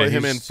 I would put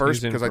him in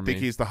first because I think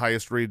he's the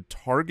highest rated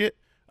target.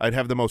 I'd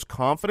have the most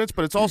confidence,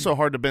 but it's also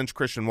hard to bench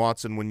Christian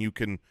Watson when you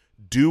can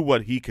do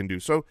what he can do.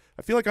 So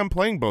I feel like I'm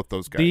playing both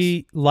those guys.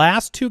 The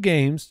last two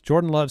games,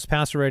 Jordan Love's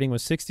passer rating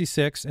was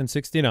 66 and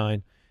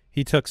 69.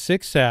 He took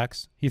 6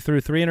 sacks. He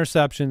threw 3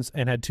 interceptions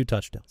and had 2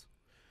 touchdowns.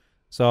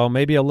 So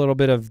maybe a little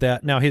bit of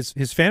that. Now, his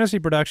fantasy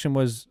production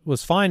was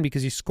fine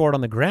because he scored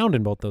on the ground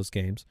in both those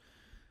games.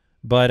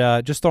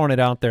 But just throwing it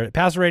out there.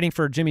 Passer rating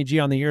for Jimmy G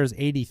on the year is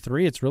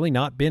 83. It's really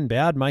not been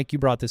bad. Mike, you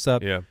brought this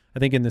up, I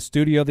think, in the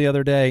studio the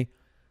other day.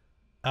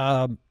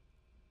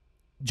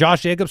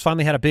 Josh Jacobs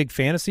finally had a big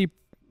fantasy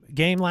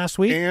game last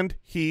week. And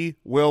he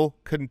will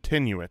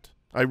continue it.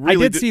 I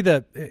did see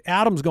the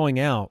Adams going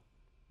out.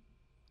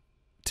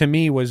 to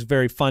me was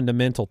very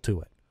fundamental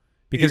to it.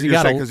 Because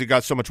You're saying 'cause he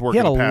got so much work he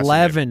had in the passing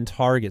 11 game.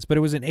 targets, but it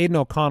was an Aiden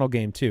O'Connell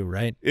game too,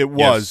 right? It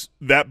was.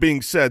 Yes. That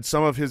being said,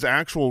 some of his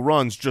actual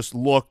runs just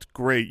looked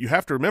great. You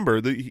have to remember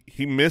that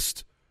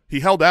he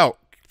held out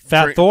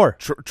Fat Thor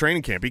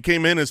training camp. He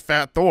came in as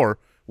Fat Thor.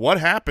 What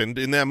happened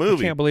in that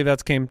movie? I can't believe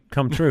that's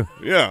come true.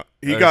 Yeah,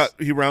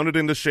 he rounded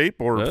into shape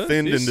or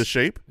thinned into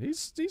shape.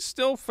 He's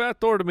still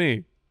Fat Thor to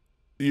me.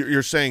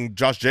 You're saying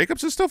Josh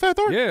Jacobs is still Fat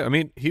Thor? Yeah, I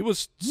mean he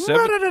was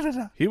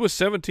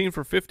 17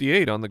 for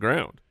 58 on the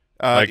ground.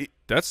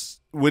 That's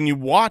when you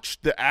watch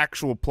the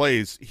actual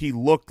plays, he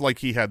looked like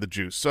he had the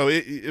juice. So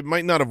it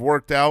might not have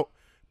worked out,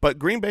 but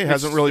Green Bay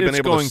hasn't really been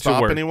able to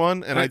stop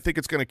anyone, and I think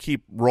it's going to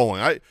keep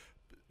rolling.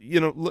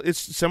 It's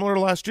similar to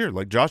last year.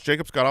 Like Josh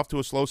Jacobs got off to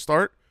a slow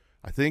start.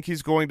 I think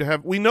he's going to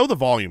have – we know the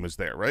volume is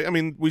there, right? I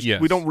mean, we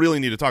don't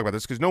really need to talk about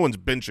this because no one's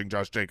benching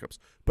Josh Jacobs,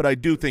 but I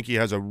do think he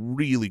has a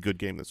really good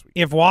game this week.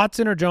 If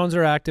Watson or Jones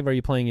are active, are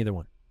you playing either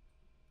one?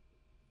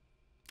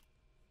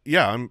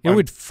 Yeah. It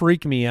would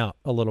freak me out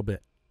a little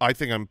bit. I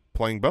think I'm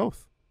playing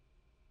both.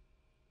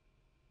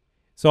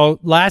 So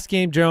last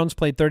game, Jones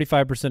played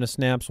 35% of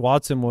snaps.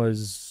 Watson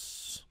was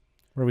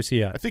 – where was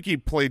he at? I think he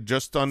played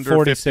just under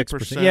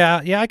 46%.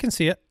 Yeah, I can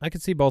see it. I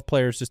can see both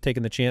players just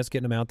taking the chance,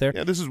 getting them out there.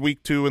 Yeah, this is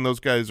week 2, and those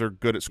guys are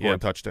good at scoring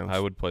touchdowns. I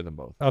would play them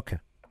both. Okay.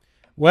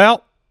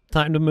 Well,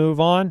 time to move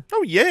on.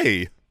 Oh,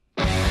 yay.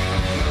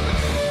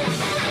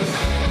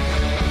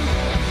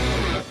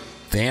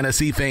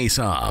 Fantasy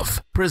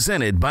Faceoff,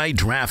 presented by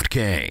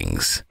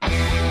DraftKings.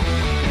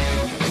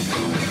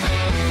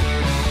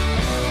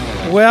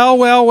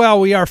 Well,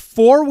 we are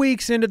 4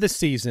 weeks into the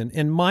season,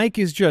 and Mike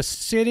is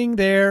just sitting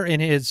there in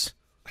his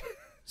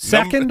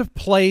second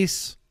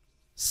place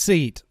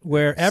seat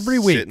where every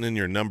week. Sitting in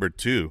your number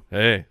 2.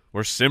 Hey,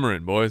 we're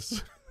simmering,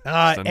 boys.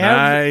 It's a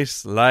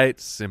nice, light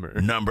simmer.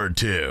 Number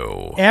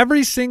 2.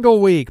 Every single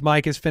week,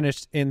 Mike has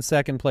finished in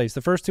second place.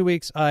 The first 2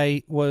 weeks,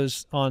 I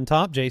was on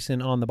top,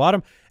 Jason on the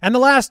bottom. And the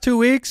last 2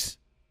 weeks,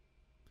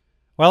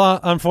 well,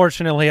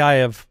 unfortunately, I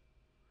have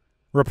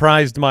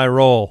reprised my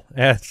role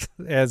as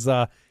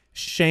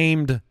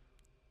shamed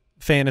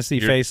fantasy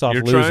face-off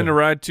You're loser. trying to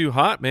ride too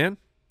hot, man.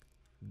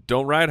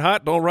 Don't ride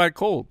hot, don't ride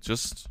cold.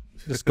 Just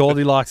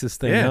Goldilocks'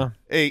 thing, Yeah. huh?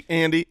 Hey,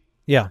 Andy.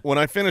 Yeah. When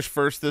I finish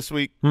first this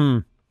week,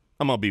 I'm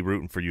going to be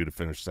rooting for you to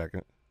finish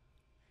second.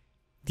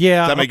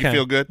 Yeah. Does that make you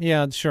feel good?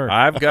 Yeah, sure.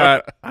 I've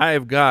got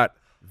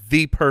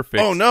the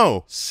perfect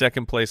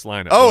second place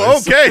lineup. Oh,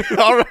 boys. okay.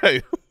 All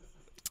right.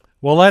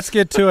 Well, let's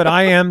get to it.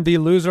 I am the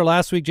loser.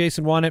 Last week,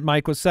 Jason won it.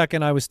 Mike was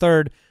second. I was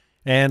third.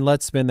 And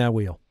let's spin that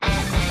wheel.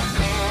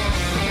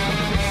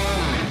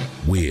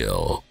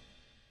 Wheel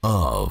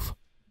of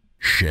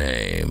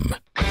Shame.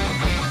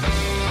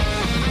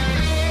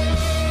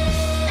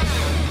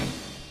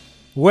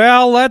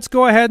 Well, let's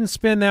go ahead and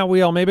spin that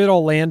wheel. Maybe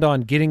it'll land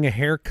on getting a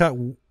haircut,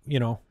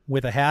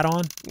 with a hat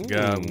on.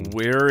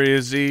 Where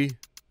is he?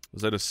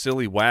 Was that a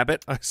silly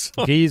wabbit I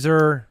saw?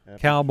 Geezer,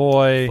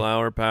 cowboy.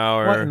 Flower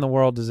power. What in the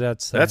world does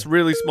that say? That's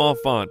really small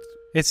font.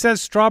 It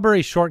says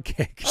strawberry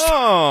shortcake.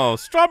 Oh,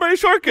 strawberry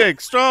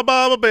shortcake.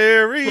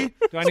 Strawberry.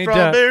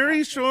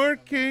 Strawberry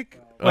shortcake.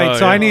 Wait,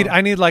 so yeah.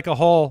 I need like a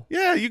whole.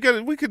 Yeah,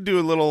 we could do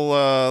a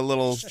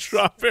little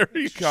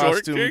strawberry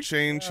costume shortcake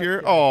change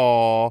here.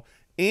 Oh,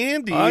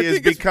 Andy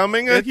is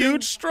becoming a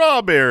huge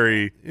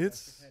strawberry.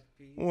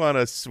 What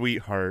a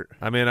sweetheart.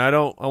 I mean, I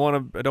don't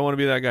want to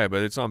be that guy,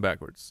 but it's on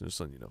backwards. Just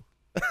letting you know.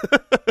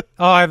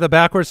 Oh, I have the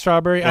backwards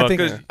strawberry. Well,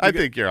 I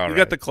think you're all right. You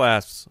got the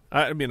clasps.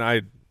 I mean,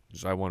 I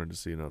wanted to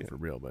see it for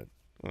real, but.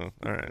 Oh,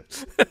 all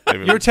right.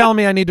 You're telling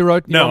me I need to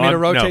rotate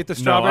the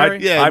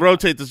strawberry?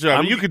 Rotate the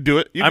strawberry. You could do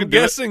it. I'm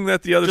guessing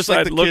that the other just side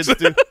like the looks. kids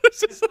do.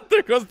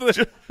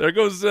 there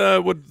goes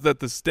what's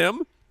that? The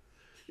stem?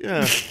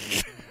 Yeah.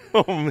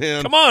 Oh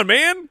man! Come on,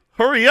 man!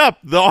 Hurry up!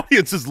 The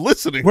audience is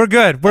listening. We're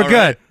good. We're good.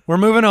 Right. We're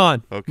moving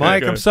on. Okay,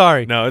 Mike, I'm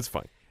sorry. No, it's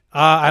fine.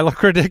 I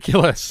look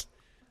ridiculous.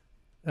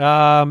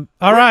 All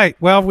right.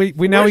 Well, we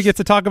get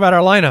to talk about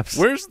our lineups.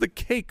 Where's the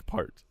cake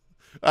part?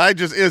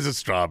 Is a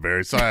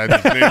strawberry, so I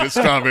just named it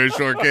strawberry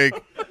shortcake.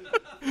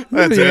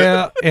 That's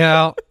it.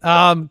 Yeah.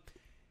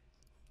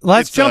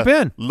 Let's jump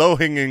in.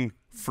 Low-hanging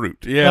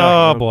fruit. Yeah.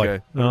 Oh okay.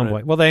 boy. Oh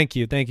boy. Well, thank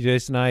you,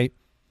 Jason.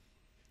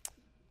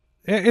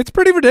 It's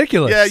pretty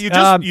ridiculous. Yeah,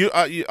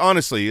 you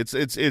honestly,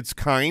 it's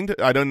kind.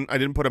 I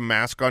didn't put a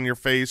mask on your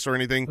face or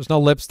anything. There's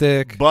no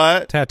lipstick,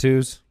 but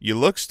tattoos. You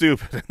look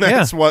stupid. And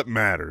that's what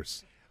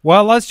matters.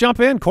 Well, let's jump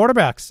in.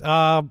 Quarterbacks.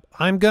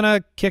 I'm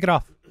gonna kick it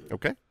off.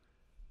 Okay.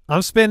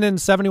 I'm spending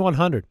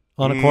 $7,100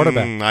 on a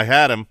quarterback. I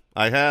had him,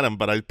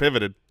 but I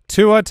pivoted.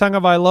 Tua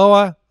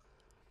Tagovailoa.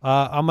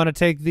 I'm going to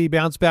take the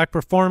bounce back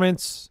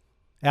performance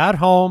at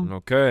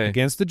home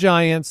against the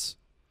Giants.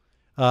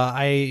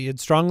 I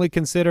had strongly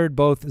considered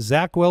both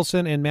Zach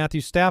Wilson and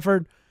Matthew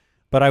Stafford,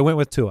 but I went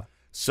with Tua.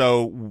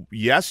 So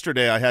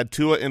yesterday I had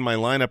Tua in my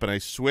lineup, and I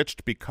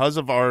switched because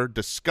of our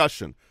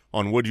discussion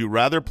on would you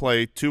rather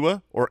play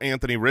Tua or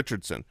Anthony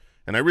Richardson.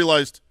 And I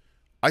realized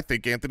I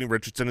think Anthony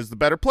Richardson is the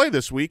better play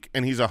this week,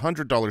 and he's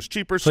 $100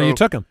 cheaper. So you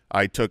took him.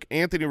 I took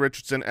Anthony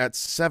Richardson at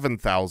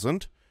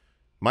 $7,000.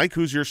 Mike,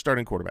 who's your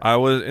starting quarterback? I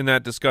was in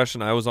that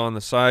discussion. I was on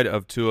the side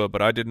of Tua,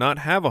 but I did not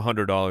have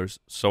 $100,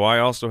 so I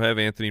also have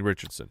Anthony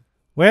Richardson.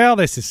 Well,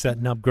 this is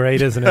setting up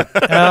great, isn't it?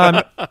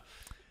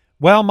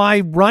 Well, my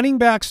running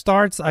back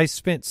starts, I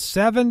spent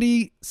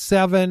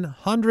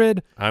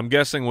 $7,700. I'm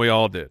guessing we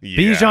all did.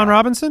 Bijan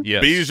Robinson?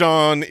 Yes.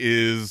 Bijan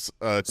is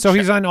So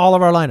he's on all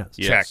of our lineups.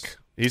 Yes. check.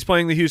 He's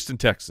playing the Houston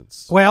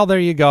Texans. Well, there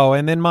you go.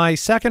 And then my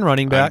second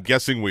running I'm back,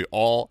 guessing we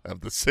all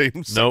have the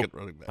same second Nope.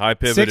 running back. I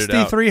pivoted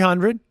out.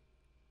 6,300,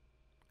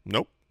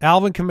 Nope.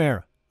 Alvin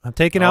Kamara. I'm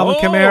taking Alvin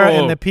Kamara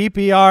in the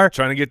PPR.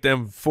 Trying to get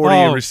them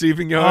 40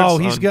 receiving yards. Oh,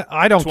 he's on good.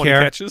 I don't 20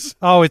 care. catches.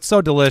 Oh, it's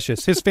so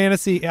delicious. His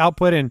fantasy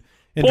output in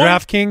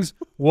DraftKings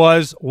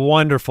was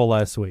wonderful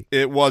last week.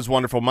 It was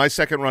wonderful. My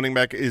second running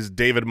back is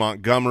David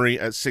Montgomery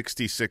at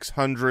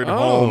 6,600 Oh.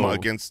 home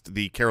against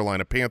the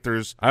Carolina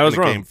Panthers. I was in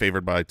a wrong. game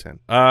favored by 10.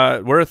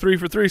 We're a 3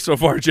 for 3 so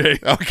far, Jay.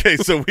 Okay,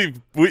 so we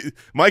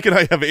Mike and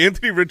I have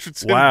Anthony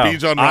Richardson, Wow.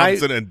 Bijan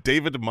Robinson, and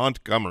David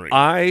Montgomery.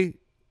 I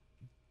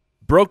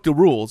broke the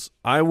rules.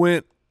 I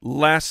went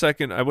last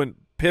second. I went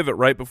pivot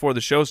right before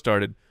the show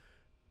started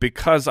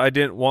because I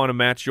didn't want to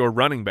match your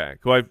running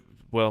back, who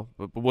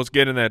let's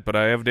get in that, but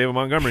I have David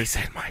Montgomery. He's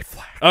in my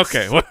flex.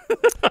 Okay. Well,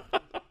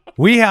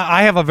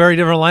 I have a very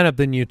different lineup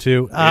than you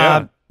two.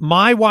 Yeah.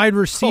 My wide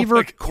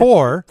receiver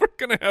core,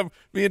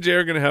 me and Jay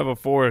are going to have a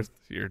fourth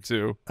here,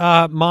 too.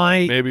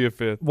 my Maybe a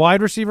fifth.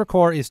 wide receiver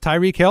core is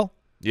Tyreek Hill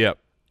Yep.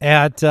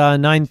 at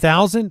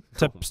 9,000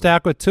 to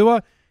stack with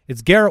Tua.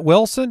 It's Garrett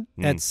Wilson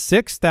at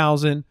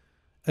 6,000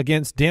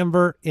 against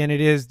Denver, and it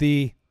is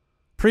the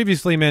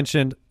previously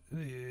mentioned.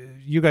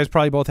 You guys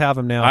probably both have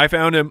him now. I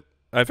found him.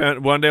 I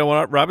found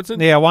Wan'Dale Robinson.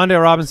 Yeah,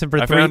 Wan'Dale Robinson for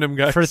I found him,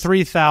 guys. for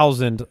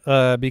 3,000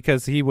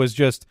 because he was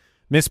just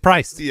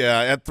mispriced. Yeah,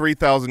 at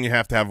 3,000 you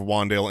have to have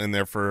Wan'Dale in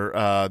there for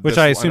Which this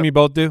I assume lineup. you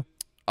both do.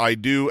 I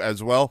do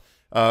as well.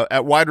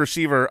 At wide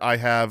receiver, I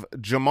have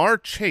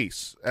Jamar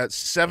Chase at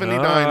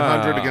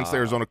 7,900 against the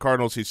Arizona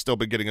Cardinals. He's still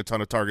been getting a ton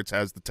of targets,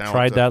 has the talent.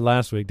 Tried that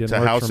last week. Didn't to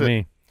work house for it.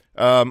 me.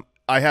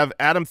 I have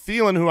Adam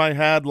Thielen, who I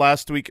had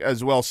last week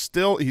as well.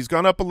 Still, he's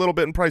gone up a little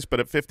bit in price, but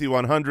at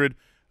 5,100.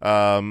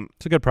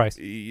 It's a good price.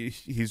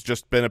 He's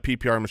just been a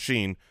PPR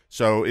machine.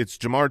 So it's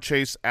Jamar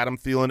Chase, Adam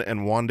Thielen,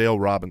 and Wan'Dale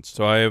Robinson.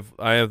 So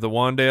I have the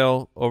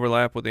Wan'Dale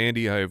overlap with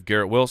Andy. I have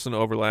Garrett Wilson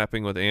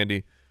overlapping with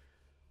Andy.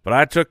 But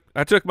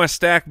I took my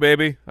stack,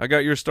 baby. I got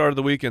your start of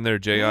the week in there,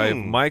 Jay. I have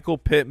Michael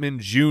Pittman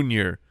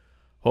Jr.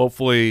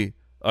 Hopefully,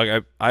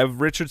 I have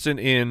Richardson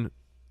in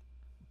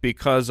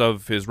because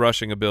of his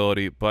rushing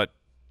ability, but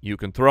you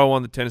can throw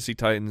on the Tennessee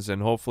Titans,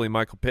 and hopefully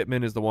Michael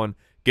Pittman is the one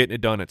getting it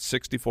done at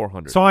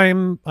 6,400. So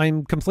I'm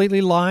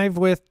completely live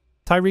with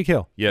Tyreek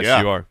Hill. Yes,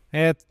 Yeah. you are.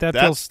 That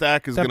feels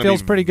stack is that going to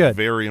feels be pretty good.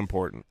 very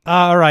important.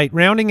 All right,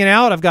 rounding it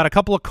out, I've got a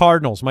couple of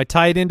Cardinals. My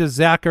tight end is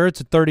Zach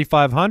Ertz at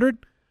 3,500.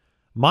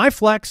 My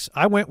flex,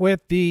 I went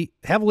with the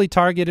heavily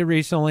targeted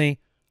recently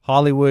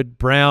Hollywood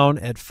Brown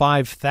at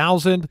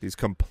 5,000. He's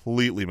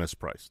completely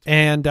mispriced.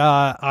 And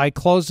I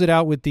closed it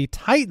out with the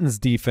Titans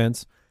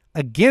defense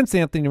against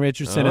Anthony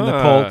Richardson and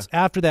the Colts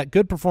after that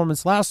good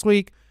performance last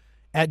week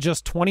at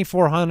just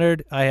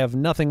 2,400. I have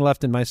nothing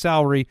left in my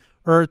salary.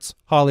 Ertz,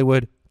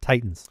 Hollywood,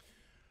 Titans.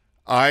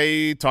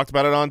 I talked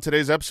about it on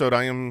today's episode.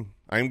 I am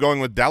going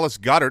with Dallas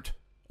Goedert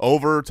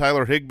over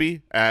Tyler Higbee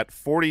at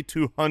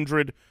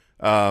 4,200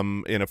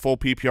 in a full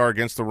PPR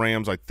against the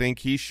Rams. I think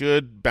he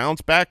should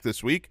bounce back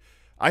this week.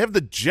 I have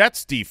the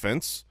Jets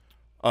defense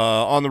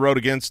on the road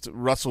against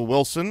Russell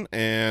Wilson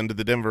and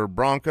the Denver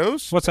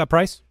Broncos. What's that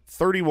price?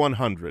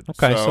 3,100.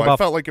 Okay, so about I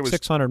felt like it was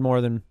 600 more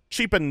than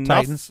cheap enough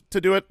Titans. to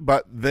do it,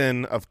 but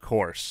then, of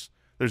course,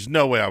 there's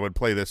no way I would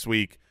play this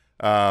week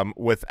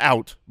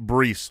without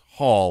Breece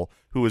Hall,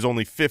 who is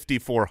only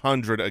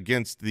 5,400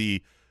 against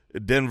the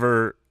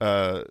Denver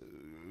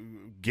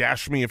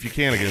Gash Me If You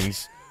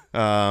Canigans.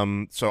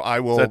 So I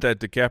will. Is that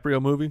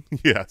DiCaprio movie?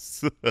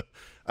 Yes.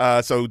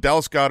 So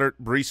Dallas Goedert,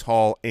 Breece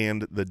Hall,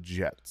 and the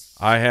Jets.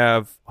 I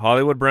have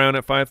Hollywood Brown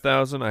at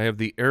 5,000. I have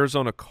the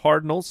Arizona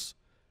Cardinals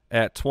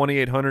at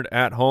 2,800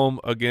 at home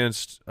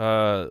against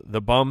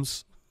the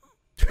Bums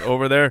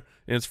over there.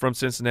 It's from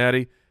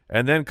Cincinnati.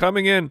 And then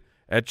coming in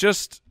at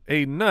just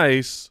a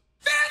nice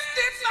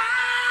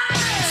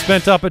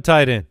spent up a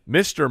tight end.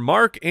 Mr.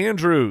 Mark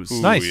Andrews.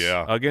 Ooh, Nice.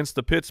 Yeah. Against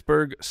the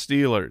Pittsburgh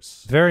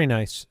Steelers. Very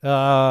nice.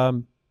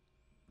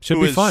 Should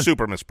Who be is fun.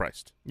 super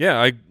mispriced.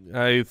 Yeah,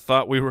 I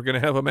thought we were going to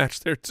have a match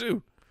there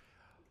too.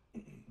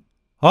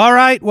 All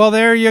right. Well,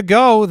 there you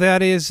go.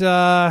 That is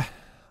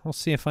we'll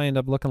see if I end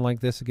up looking like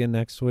this again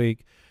next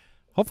week.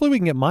 Hopefully we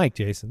can get Mike,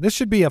 Jason. This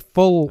should be a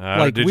full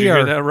Did we you are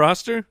hear that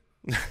roster?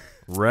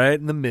 Right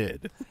in the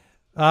mid.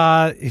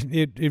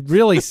 it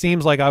really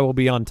seems like I will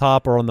be on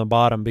top or on the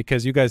bottom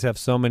because you guys have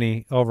so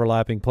many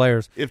overlapping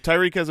players. If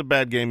Tyreek has a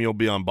bad game, you'll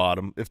be on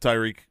bottom. If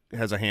Tyreek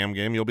has a ham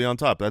game, you'll be on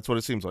top. That's what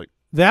it seems like.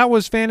 That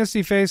was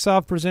Fantasy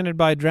Faceoff presented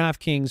by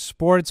DraftKings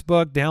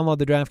Sportsbook. Download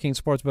the DraftKings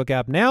Sportsbook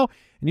app now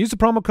and use the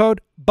promo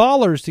code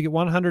BALLERS to get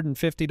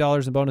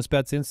 $150 in bonus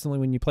bets instantly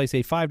when you place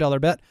a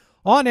 $5 bet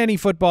on any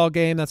football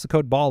game. That's the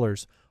code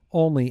BALLERS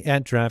only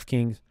at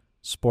DraftKings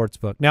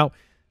Sportsbook. Now,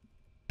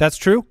 That's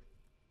true.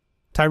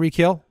 Tyreek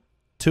Hill,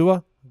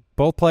 Tua,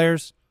 both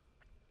players.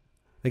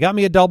 They got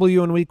me a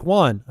W in week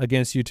 1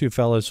 against you two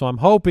fellas, so I'm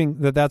hoping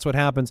that that's what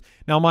happens.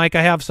 Now, Mike,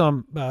 I have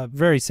some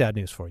very sad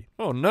news for you.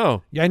 Oh,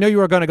 no. Yeah, I know you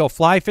were going to go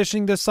fly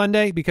fishing this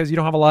Sunday because you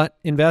don't have a lot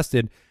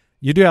invested.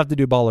 You do have to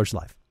do Ballers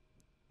Live.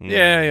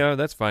 Yeah,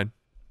 that's fine.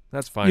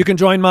 That's fine. You can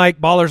join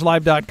Mike,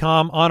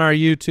 ballerslive.com, on our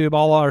YouTube,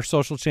 all our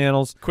social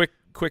channels. Quick,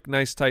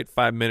 nice, tight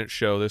 5-minute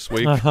show this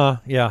week.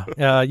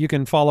 Yeah. You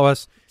can follow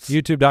us,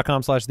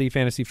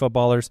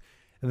 youtube.com/thefantasyfootballers.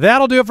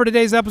 That'll do it for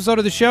today's episode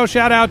of the show.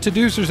 Shout out to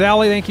Deucer's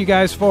Alley. Thank you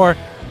guys for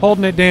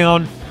holding it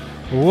down.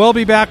 We'll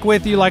be back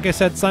with you, like I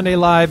said, Sunday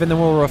live, and then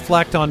we'll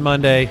reflect on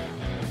Monday.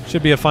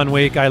 Should be a fun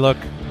week. I look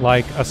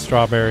like a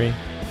strawberry.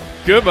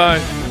 Goodbye.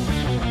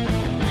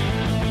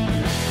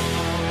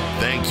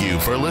 Thank you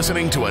for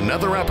listening to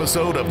another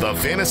episode of the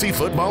Fantasy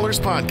Footballers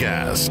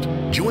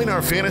Podcast. Join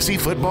our fantasy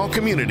football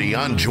community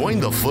on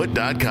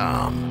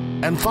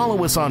jointhefoot.com and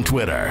follow us on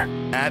Twitter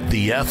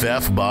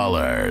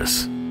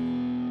 @TheFFBallers.